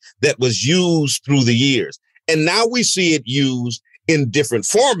supremacy that was used through the years. And now we see it used in different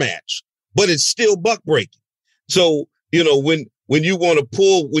formats, but it's still buckbreaking. So, when you want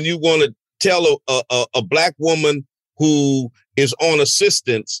to tell a Black woman who is on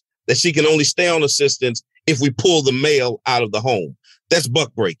assistance that she can only stay on assistance if we pull the male out of the home, that's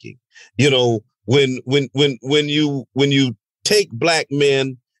buckbreaking. When you take Black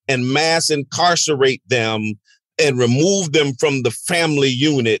men and mass incarcerate them and remove them from the family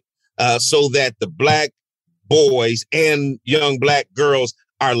unit so that the Black boys and young Black girls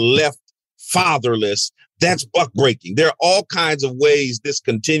are left fatherless, that's buckbreaking. There are all kinds of ways this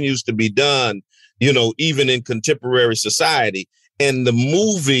continues to be done, even in contemporary society. And the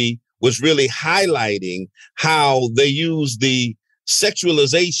movie was really highlighting how they use the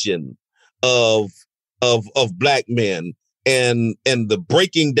sexualization of Black men and the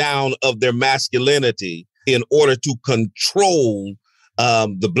breaking down of their masculinity in order to control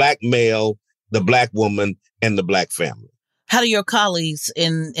the Black male, the Black woman, and the Black family. How do your colleagues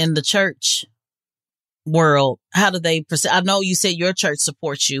in the church world, how do they perceive? I know you said your church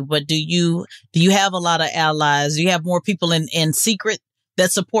supports you, but do you have a lot of allies? Do you have more people in secret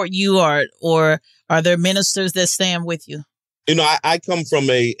that support you, or are there ministers that stand with you? I come from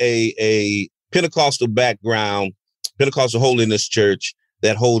a Pentecostal background, Pentecostal Holiness Church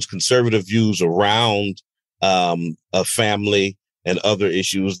that holds conservative views around a family and other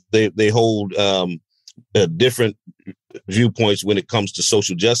issues. They hold different viewpoints when it comes to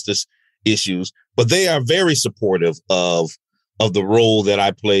social justice issues, but they are very supportive of the role that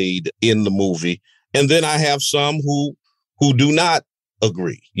I played in the movie. And then I have some who do not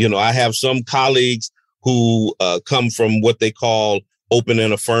agree. I have some colleagues who come from what they call open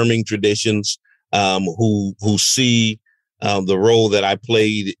and affirming traditions, who see the role that I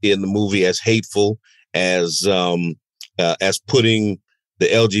played in the movie as hateful, as putting the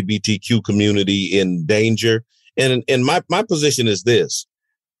LGBTQ community in danger. And my position is this: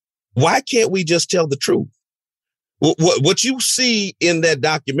 why can't we just tell the truth? What you see in that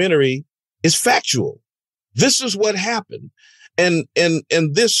documentary is factual. This is what happened. And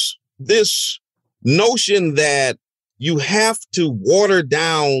this notion that you have to water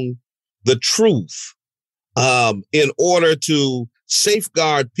down the truth in order to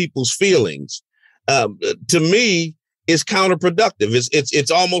safeguard people's feelings, to me, is counterproductive.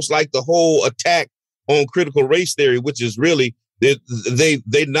 It's almost like the whole attack on critical race theory, which is really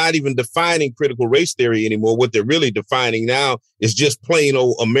they're not even defining critical race theory anymore. What they're really defining now is just plain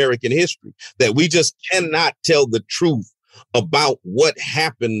old American history, that we just cannot tell the truth about what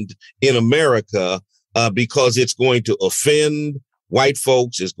happened in America because it's going to offend white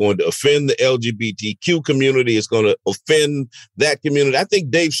folks. It's going to offend the LGBTQ community. It's going to offend that community. I think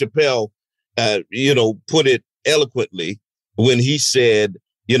Dave Chappelle, put it eloquently when he said,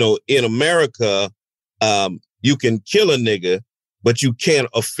 in America, you can kill a nigga, but you can't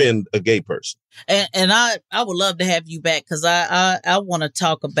offend a gay person. And I would love to have you back, because I want to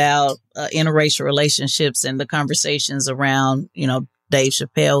talk about interracial relationships and the conversations around, Dave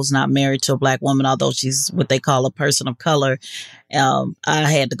Chappelle's not married to a black woman, although she's what they call a person of color. I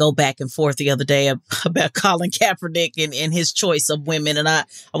had to go back and forth the other day about Colin Kaepernick and his choice of women. And I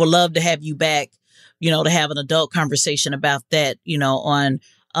would love to have you back, to have an adult conversation about that, on,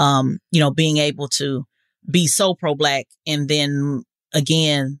 being able to be so pro-black. And then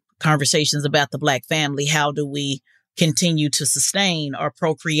again, conversations about the black family. How do we continue to sustain or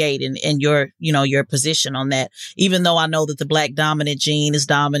procreate, and your position on that? Even though I know that the black dominant gene is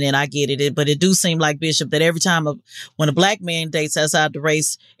dominant, I get it, but it do seem like, Bishop, that every time when a black man dates outside the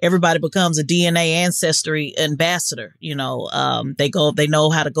race, everybody becomes a DNA ancestry ambassador. They know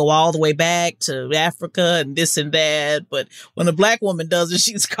how to go all the way back to Africa and this and that. But when a black woman does it,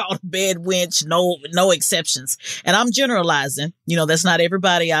 she's called a bad wench. No exceptions. And I'm generalizing. That's not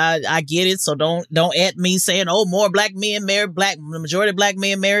everybody. I get it. So don't at me saying, oh, more black men marry the majority of black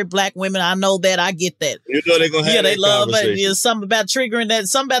men marry black women. I know that. I get that. They're gonna have they love it. There's something about triggering that.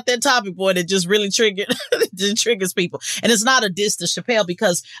 Something about that topic, boy, that just really triggers people. And it's not a diss to Chappelle,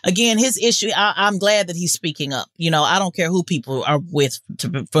 because again, his issue. I'm glad that he's speaking up. I don't care who people are with,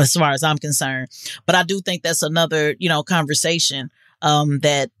 as far as I'm concerned. But I do think that's another conversation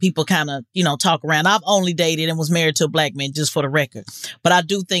that people kind of, talk around. I've only dated and was married to a black man, just for the record. But I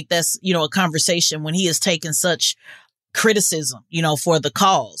do think that's, a conversation when he has taken such criticism, for the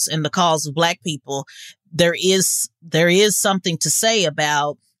cause and the cause of black people. There is something to say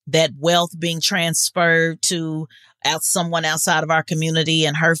about that wealth being transferred to someone outside of our community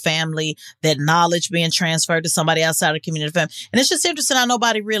and her family, that knowledge being transferred to somebody outside of the community. And it's just interesting how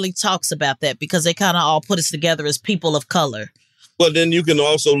nobody really talks about that, because they kind of all put us together as people of color. Well, then you can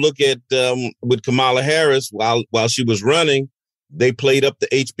also look at with Kamala Harris, while she was running, they played up the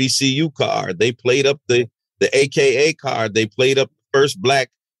HBCU card. They played up the AKA card. They played up the first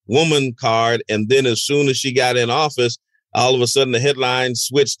black woman card. And then as soon as she got in office, all of a sudden the headline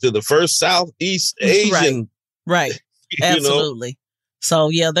switched to the first Southeast Asian. Right. Absolutely. So,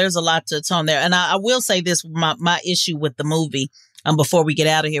 yeah, there's a lot to on there. And I will say this, my issue with the movie, before we get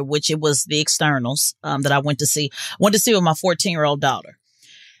out of here, which it was the externals that I went to see. I went to see with my 14-year-old daughter.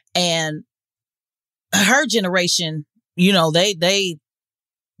 And her generation, they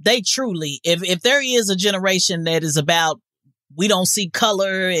truly, if there is a generation that is about, we don't see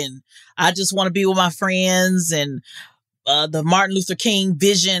color and I just want to be with my friends and the Martin Luther King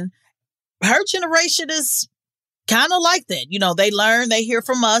vision, her generation is kind of like that. They learn, they hear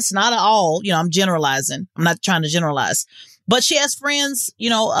from us, not at all. I'm generalizing. I'm not trying to generalize. But she has friends,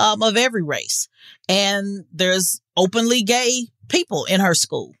 of every race. And there's openly gay people in her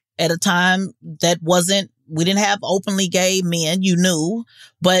school at a time that we didn't have openly gay men,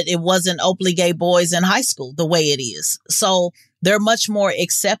 but it wasn't openly gay boys in high school the way it is. So they're much more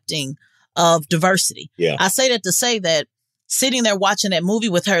accepting of diversity. Yeah. I say that to say that sitting there watching that movie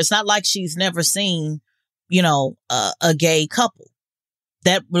with her, it's not like she's never seen, a gay couple.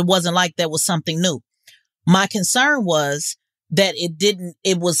 That it wasn't like that was something new. My concern was that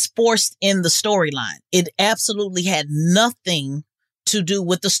it was forced in the storyline. It absolutely had nothing to do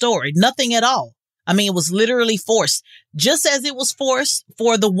with the story. Nothing at all. I mean, it was literally forced, just as it was forced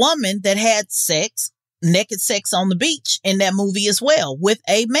for the woman that had naked sex on the beach in that movie as well, with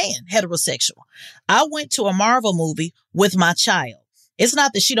a man, heterosexual. I went to a Marvel movie with my child. It's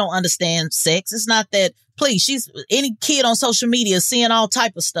not that she don't understand sex. It's not that, please, she's any kid on social media seeing all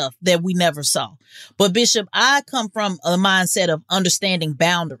type of stuff that we never saw. But Bishop, I come from a mindset of understanding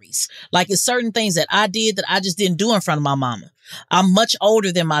boundaries. Like it's certain things that I did that I just didn't do in front of my mama. I'm much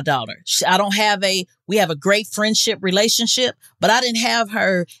older than my daughter. We have a great friendship relationship, but I didn't have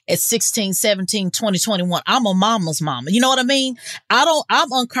her at 16, 17, 20, 21. I'm a mama's mama. You know what I mean?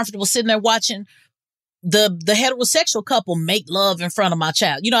 I'm uncomfortable sitting there watching the heterosexual couple make love in front of my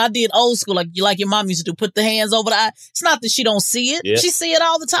child. You know, I did old school, like your mom used to do, put the hands over the eye. It's not that she don't see it. Yeah. She see it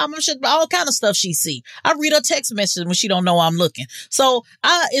all the time. I'm sure all kind of stuff she see. I read her text messages when she don't know I'm looking. So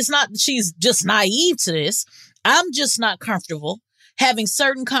it's not that she's just naive to this. I'm just not comfortable having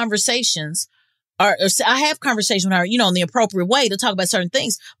certain conversations or I have conversations with her, you know, in the appropriate way to talk about certain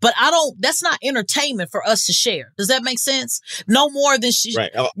things, but that's not entertainment for us to share. Does that make sense? No more than she,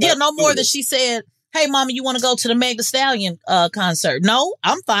 right. No more than she said, hey, mama, you want to go to the Meg Thee Stallion concert? No,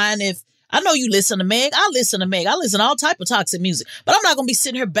 I'm fine. If I know you listen to Meg, I listen to Meg. I listen to all type of toxic music, but I'm not going to be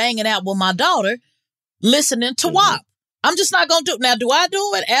sitting here banging out with my daughter listening to WAP. I'm just not going to do it. Now, do I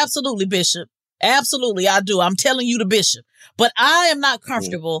do it? Absolutely, Bishop. Absolutely, I do. I'm telling you, the Bishop. But I am not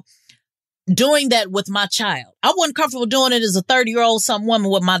comfortable doing that with my child. I wasn't comfortable doing it as a 30-year-old some woman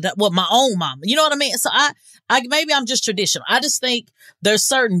with my own mama. You know what I mean? So I maybe I'm just traditional. I just think there's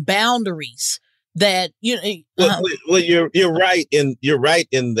certain boundaries that well, you're right in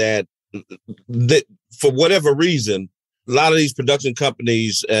that for whatever reason, a lot of these production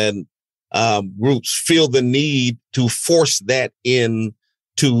companies and groups feel the need to force that in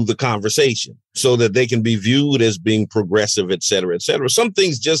to the conversation so that they can be viewed as being progressive, et cetera, et cetera. Some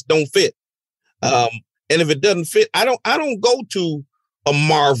things just don't fit. And if it doesn't fit, I don't go to a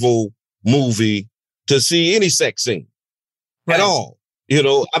Marvel movie to see any sex scene at all. You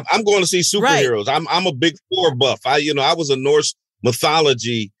know, I'm going to see superheroes. Right. I'm a big Thor buff. I was a Norse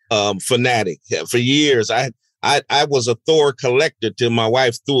mythology fanatic for years. I was a Thor collector till my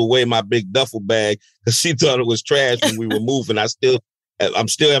wife threw away my big duffel bag because she thought it was trash when we were moving. I'm still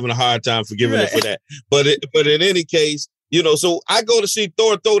having a hard time forgiving her for that. But in any case, you know, so I go to see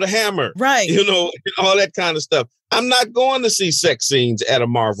Thor throw the hammer, right? You know, all that kind of stuff. I'm not going to see sex scenes at a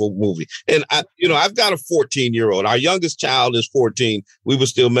Marvel movie. And I've got a 14-year-old. Our youngest child is 14. We were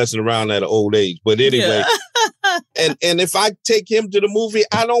still messing around at an old age. But anyway, and if I take him to the movie,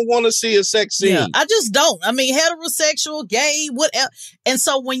 I don't want to see a sex scene. Yeah, I just don't. I mean, heterosexual, gay, whatever. And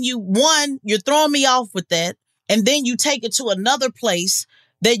so when you're throwing me off with that, and then you take it to another place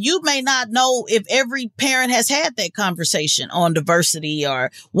that you may not know if every parent has had that conversation on diversity or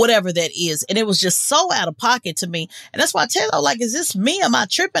whatever that is. And it was just so out of pocket to me. And that's why I tell you, like, is this me? Am I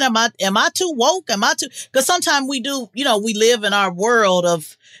tripping? Am I too woke? Because sometimes we do, you know, we live in our world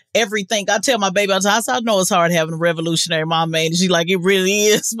of everything. I tell my baby all the time, I know it's hard having a revolutionary mom, man. And she's like, it really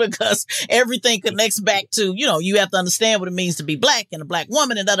is, because everything connects back to, you know, you have to understand what it means to be black and a black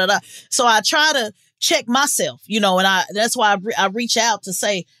woman and da-da-da. So I try to check myself, you know, and that's why I reach out to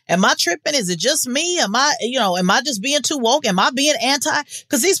say, am I tripping? Is it just me? Am I just being too woke? Am I being anti?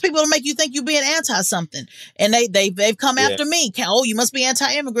 Because these people will make you think you're being anti something. And they've come after me. Oh, you must be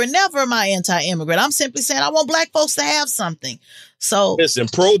anti-immigrant. Never am I anti-immigrant. I'm simply saying I want black folks to have something. So listen,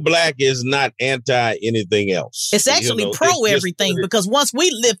 pro-black is not anti anything else. It's actually pro everything, because once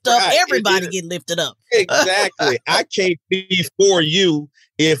we lift up, everybody get lifted up. Exactly. I can't be for you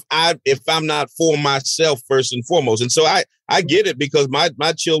if I'm not for myself first and foremost. And so I get it, because my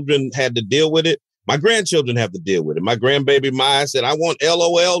children had to deal with it. My grandchildren have to deal with it. My grandbaby Maya said, I want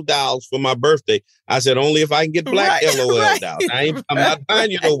LOL dolls for my birthday. I said, only if I can get black LOL dolls. I'm not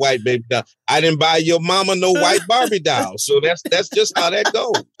buying you no white baby doll. I didn't buy your mama no white Barbie doll. So that's just how that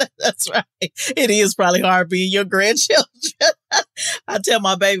goes. That's right. It is probably hard being your grandchildren. I tell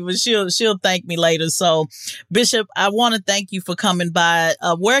my baby, but she'll thank me later. So, Bishop, I want to thank you for coming by.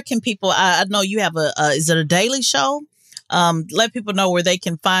 Where can people, I know you have is it a daily show? Let people know where they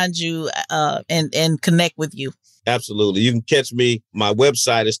can find you and connect with you. Absolutely. You can catch me. My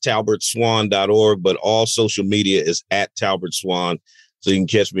website is talbertswan.org, but all social media is at Talbert Swan. So you can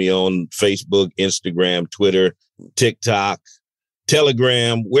catch me on Facebook, Instagram, Twitter, TikTok,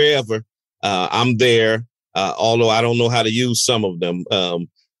 Telegram, wherever. I'm there. Although I don't know how to use some of them.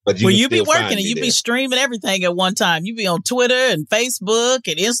 But you be working and you be streaming everything at one time. You be on Twitter and Facebook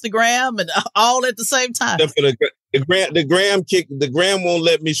and Instagram and all at the same time. The gram won't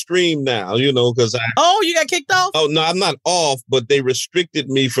let me stream now, you know, because you got kicked off? Oh, no, I'm not off, but they restricted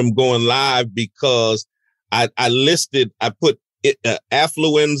me from going live because I put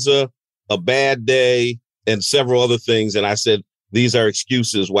affluenza, a bad day, and several other things. And I said, these are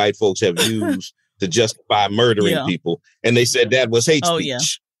excuses white folks have used to justify murdering people. And they said that was hate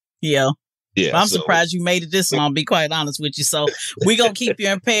speech. Yeah. I'm surprised you made it this long, be quite honest with you. So we're going to keep you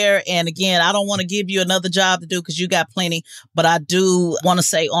in pair. And again, I don't want to give you another job to do because you got plenty. But I do want to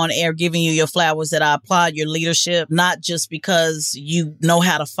say on air, giving you your flowers, that I applaud your leadership, not just because you know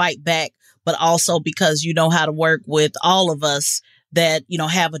how to fight back, but also because you know how to work with all of us that, you know,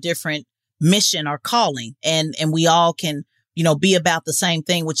 have a different mission or calling. And we all can, you know, be about the same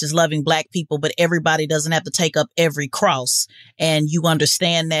thing, which is loving Black people, but everybody doesn't have to take up every cross. And you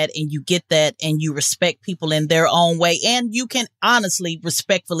understand that, and you get that, and you respect people in their own way. And you can honestly,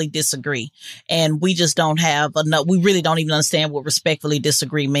 respectfully disagree. And we just don't have enough. We really don't even understand what respectfully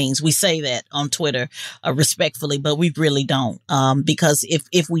disagree means. We say that on Twitter, respectfully, but we really don't. Because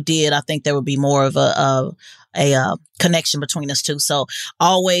if we did, I think there would be more of a connection between us two. So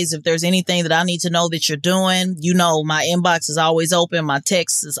always, if there's anything that I need to know that you're doing, you know, my inbox is always open. My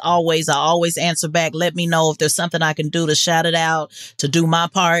text is I always answer back. Let me know if there's something I can do to shout it out, to do my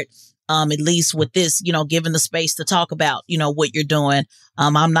part. At least with this, you know, given the space to talk about, you know, what you're doing.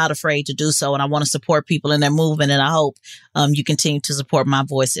 I'm not afraid to do so. And I want to support people in their movement. And I hope, you continue to support my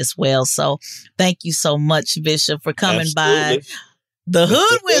voice as well. So thank you so much, Bishop, for coming by. The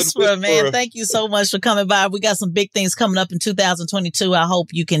Hood Whisperer, man. Thank you so much for coming by. We got some big things coming up in 2022. I hope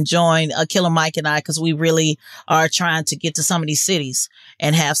you can join Killer Mike and I, because we really are trying to get to some of these cities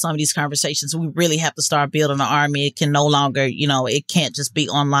and have some of these conversations. We really have to start building an army. It can no longer, you know, it can't just be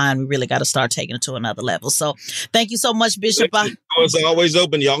online. We really got to start taking it to another level. So thank you so much, Bishop. It's always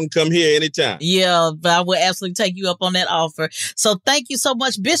open. Y'all can come here anytime. Yeah, but I will absolutely take you up on that offer. So thank you so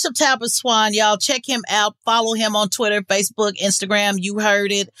much, Bishop Talbot Swan. Y'all check him out. Follow him on Twitter, Facebook, Instagram. You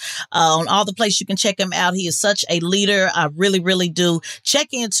heard it on all the places you can check him out. He is such a leader. I really, really do. Check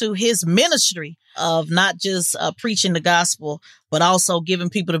into his ministry of not just preaching the gospel, but also giving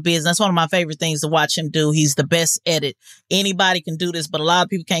people the business. That's one of my favorite things to watch him do. He's the best at it. Anybody can do this, but a lot of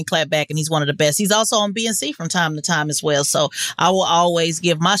people can't clap back, and he's one of the best. He's also on BNC from time to time as well. So I will always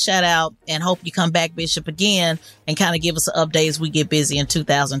give my shout out and hope you come back, Bishop, again and kind of give us an update as we get busy in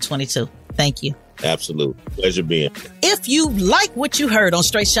 2022. Thank you. Absolutely. Pleasure being here. If you like what you heard on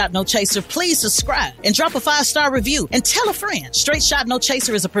Straight Shot No Chaser, please subscribe and drop a 5-star review and tell a friend. Straight Shot No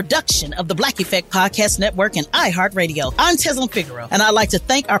Chaser is a production of the Black Effect Podcast Network and iHeartRadio. I'm Teslin Figaro, and I'd like to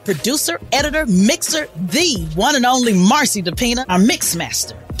thank our producer, editor, mixer, the one and only Marcy DePina, our mix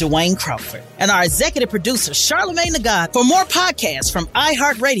master, Dwayne Crawford, and our executive producer, Charlamagne the God. For more podcasts from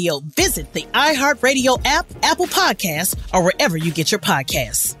iHeartRadio, visit the iHeartRadio app, Apple Podcasts, or wherever you get your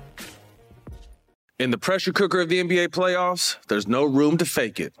podcasts. In the pressure cooker of the NBA playoffs, there's no room to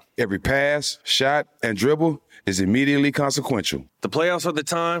fake it. Every pass, shot, and dribble is immediately consequential. The playoffs are the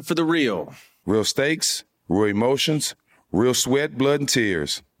time for the real. Real stakes, real emotions, real sweat, blood, and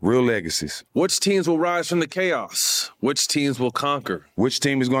tears, real legacies. Which teams will rise from the chaos? Which teams will conquer? Which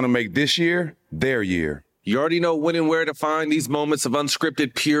team is going to make this year their year? You already know when and where to find these moments of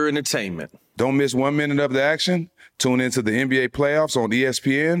unscripted, pure entertainment. Don't miss 1 minute of the action. Tune into the NBA playoffs on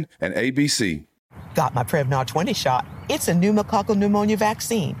ESPN and ABC. Got my Prevnar 20 shot. It's a pneumococcal pneumonia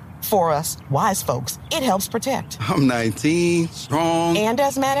vaccine. For us, wise folks, it helps protect. I'm 19, strong. And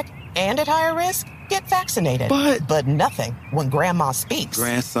asthmatic, and at higher risk. Get vaccinated. But nothing when grandma speaks.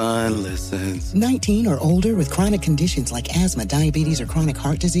 Grandson listens. 19 or older with chronic conditions like asthma, diabetes, or chronic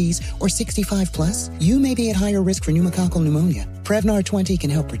heart disease, or 65 plus, you may be at higher risk for pneumococcal pneumonia. Prevnar 20 can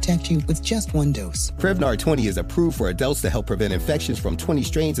help protect you with just 1 dose. Prevnar 20 is approved for adults to help prevent infections from 20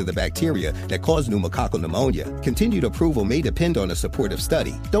 strains of the bacteria that cause pneumococcal pneumonia. Continued approval may depend on a supportive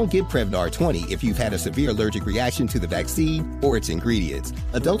study. Don't give Prevnar 20 if you've had a severe allergic reaction to the vaccine or its ingredients.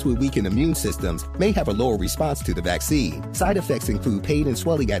 Adults with weakened immune systems may have a lower response to the vaccine. Side effects include pain and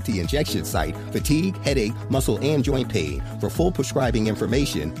swelling at the injection site, fatigue, headache, muscle, and joint pain. For full prescribing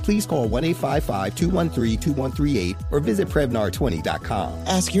information, please call 1-855-213-2138 or visit Prevnar20.com.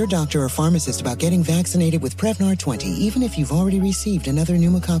 Ask your doctor or pharmacist about getting vaccinated with Prevnar 20, even if you've already received another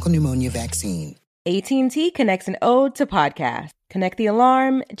pneumococcal pneumonia vaccine. AT&T connects an ode to podcast. Connect the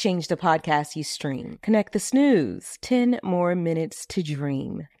alarm, change the podcast you stream. Connect the snooze, 10 more minutes to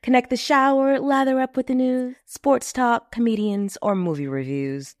dream. Connect the shower, lather up with the news, sports talk, comedians, or movie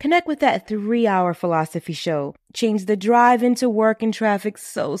reviews. Connect with that 3-hour philosophy show. Change the drive into work and traffic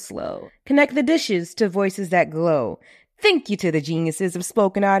so slow. Connect the dishes to voices that glow. Thank you to the geniuses of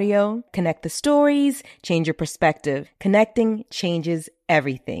spoken audio. Connect the stories, change your perspective. Connecting changes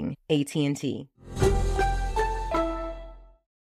everything. AT&T.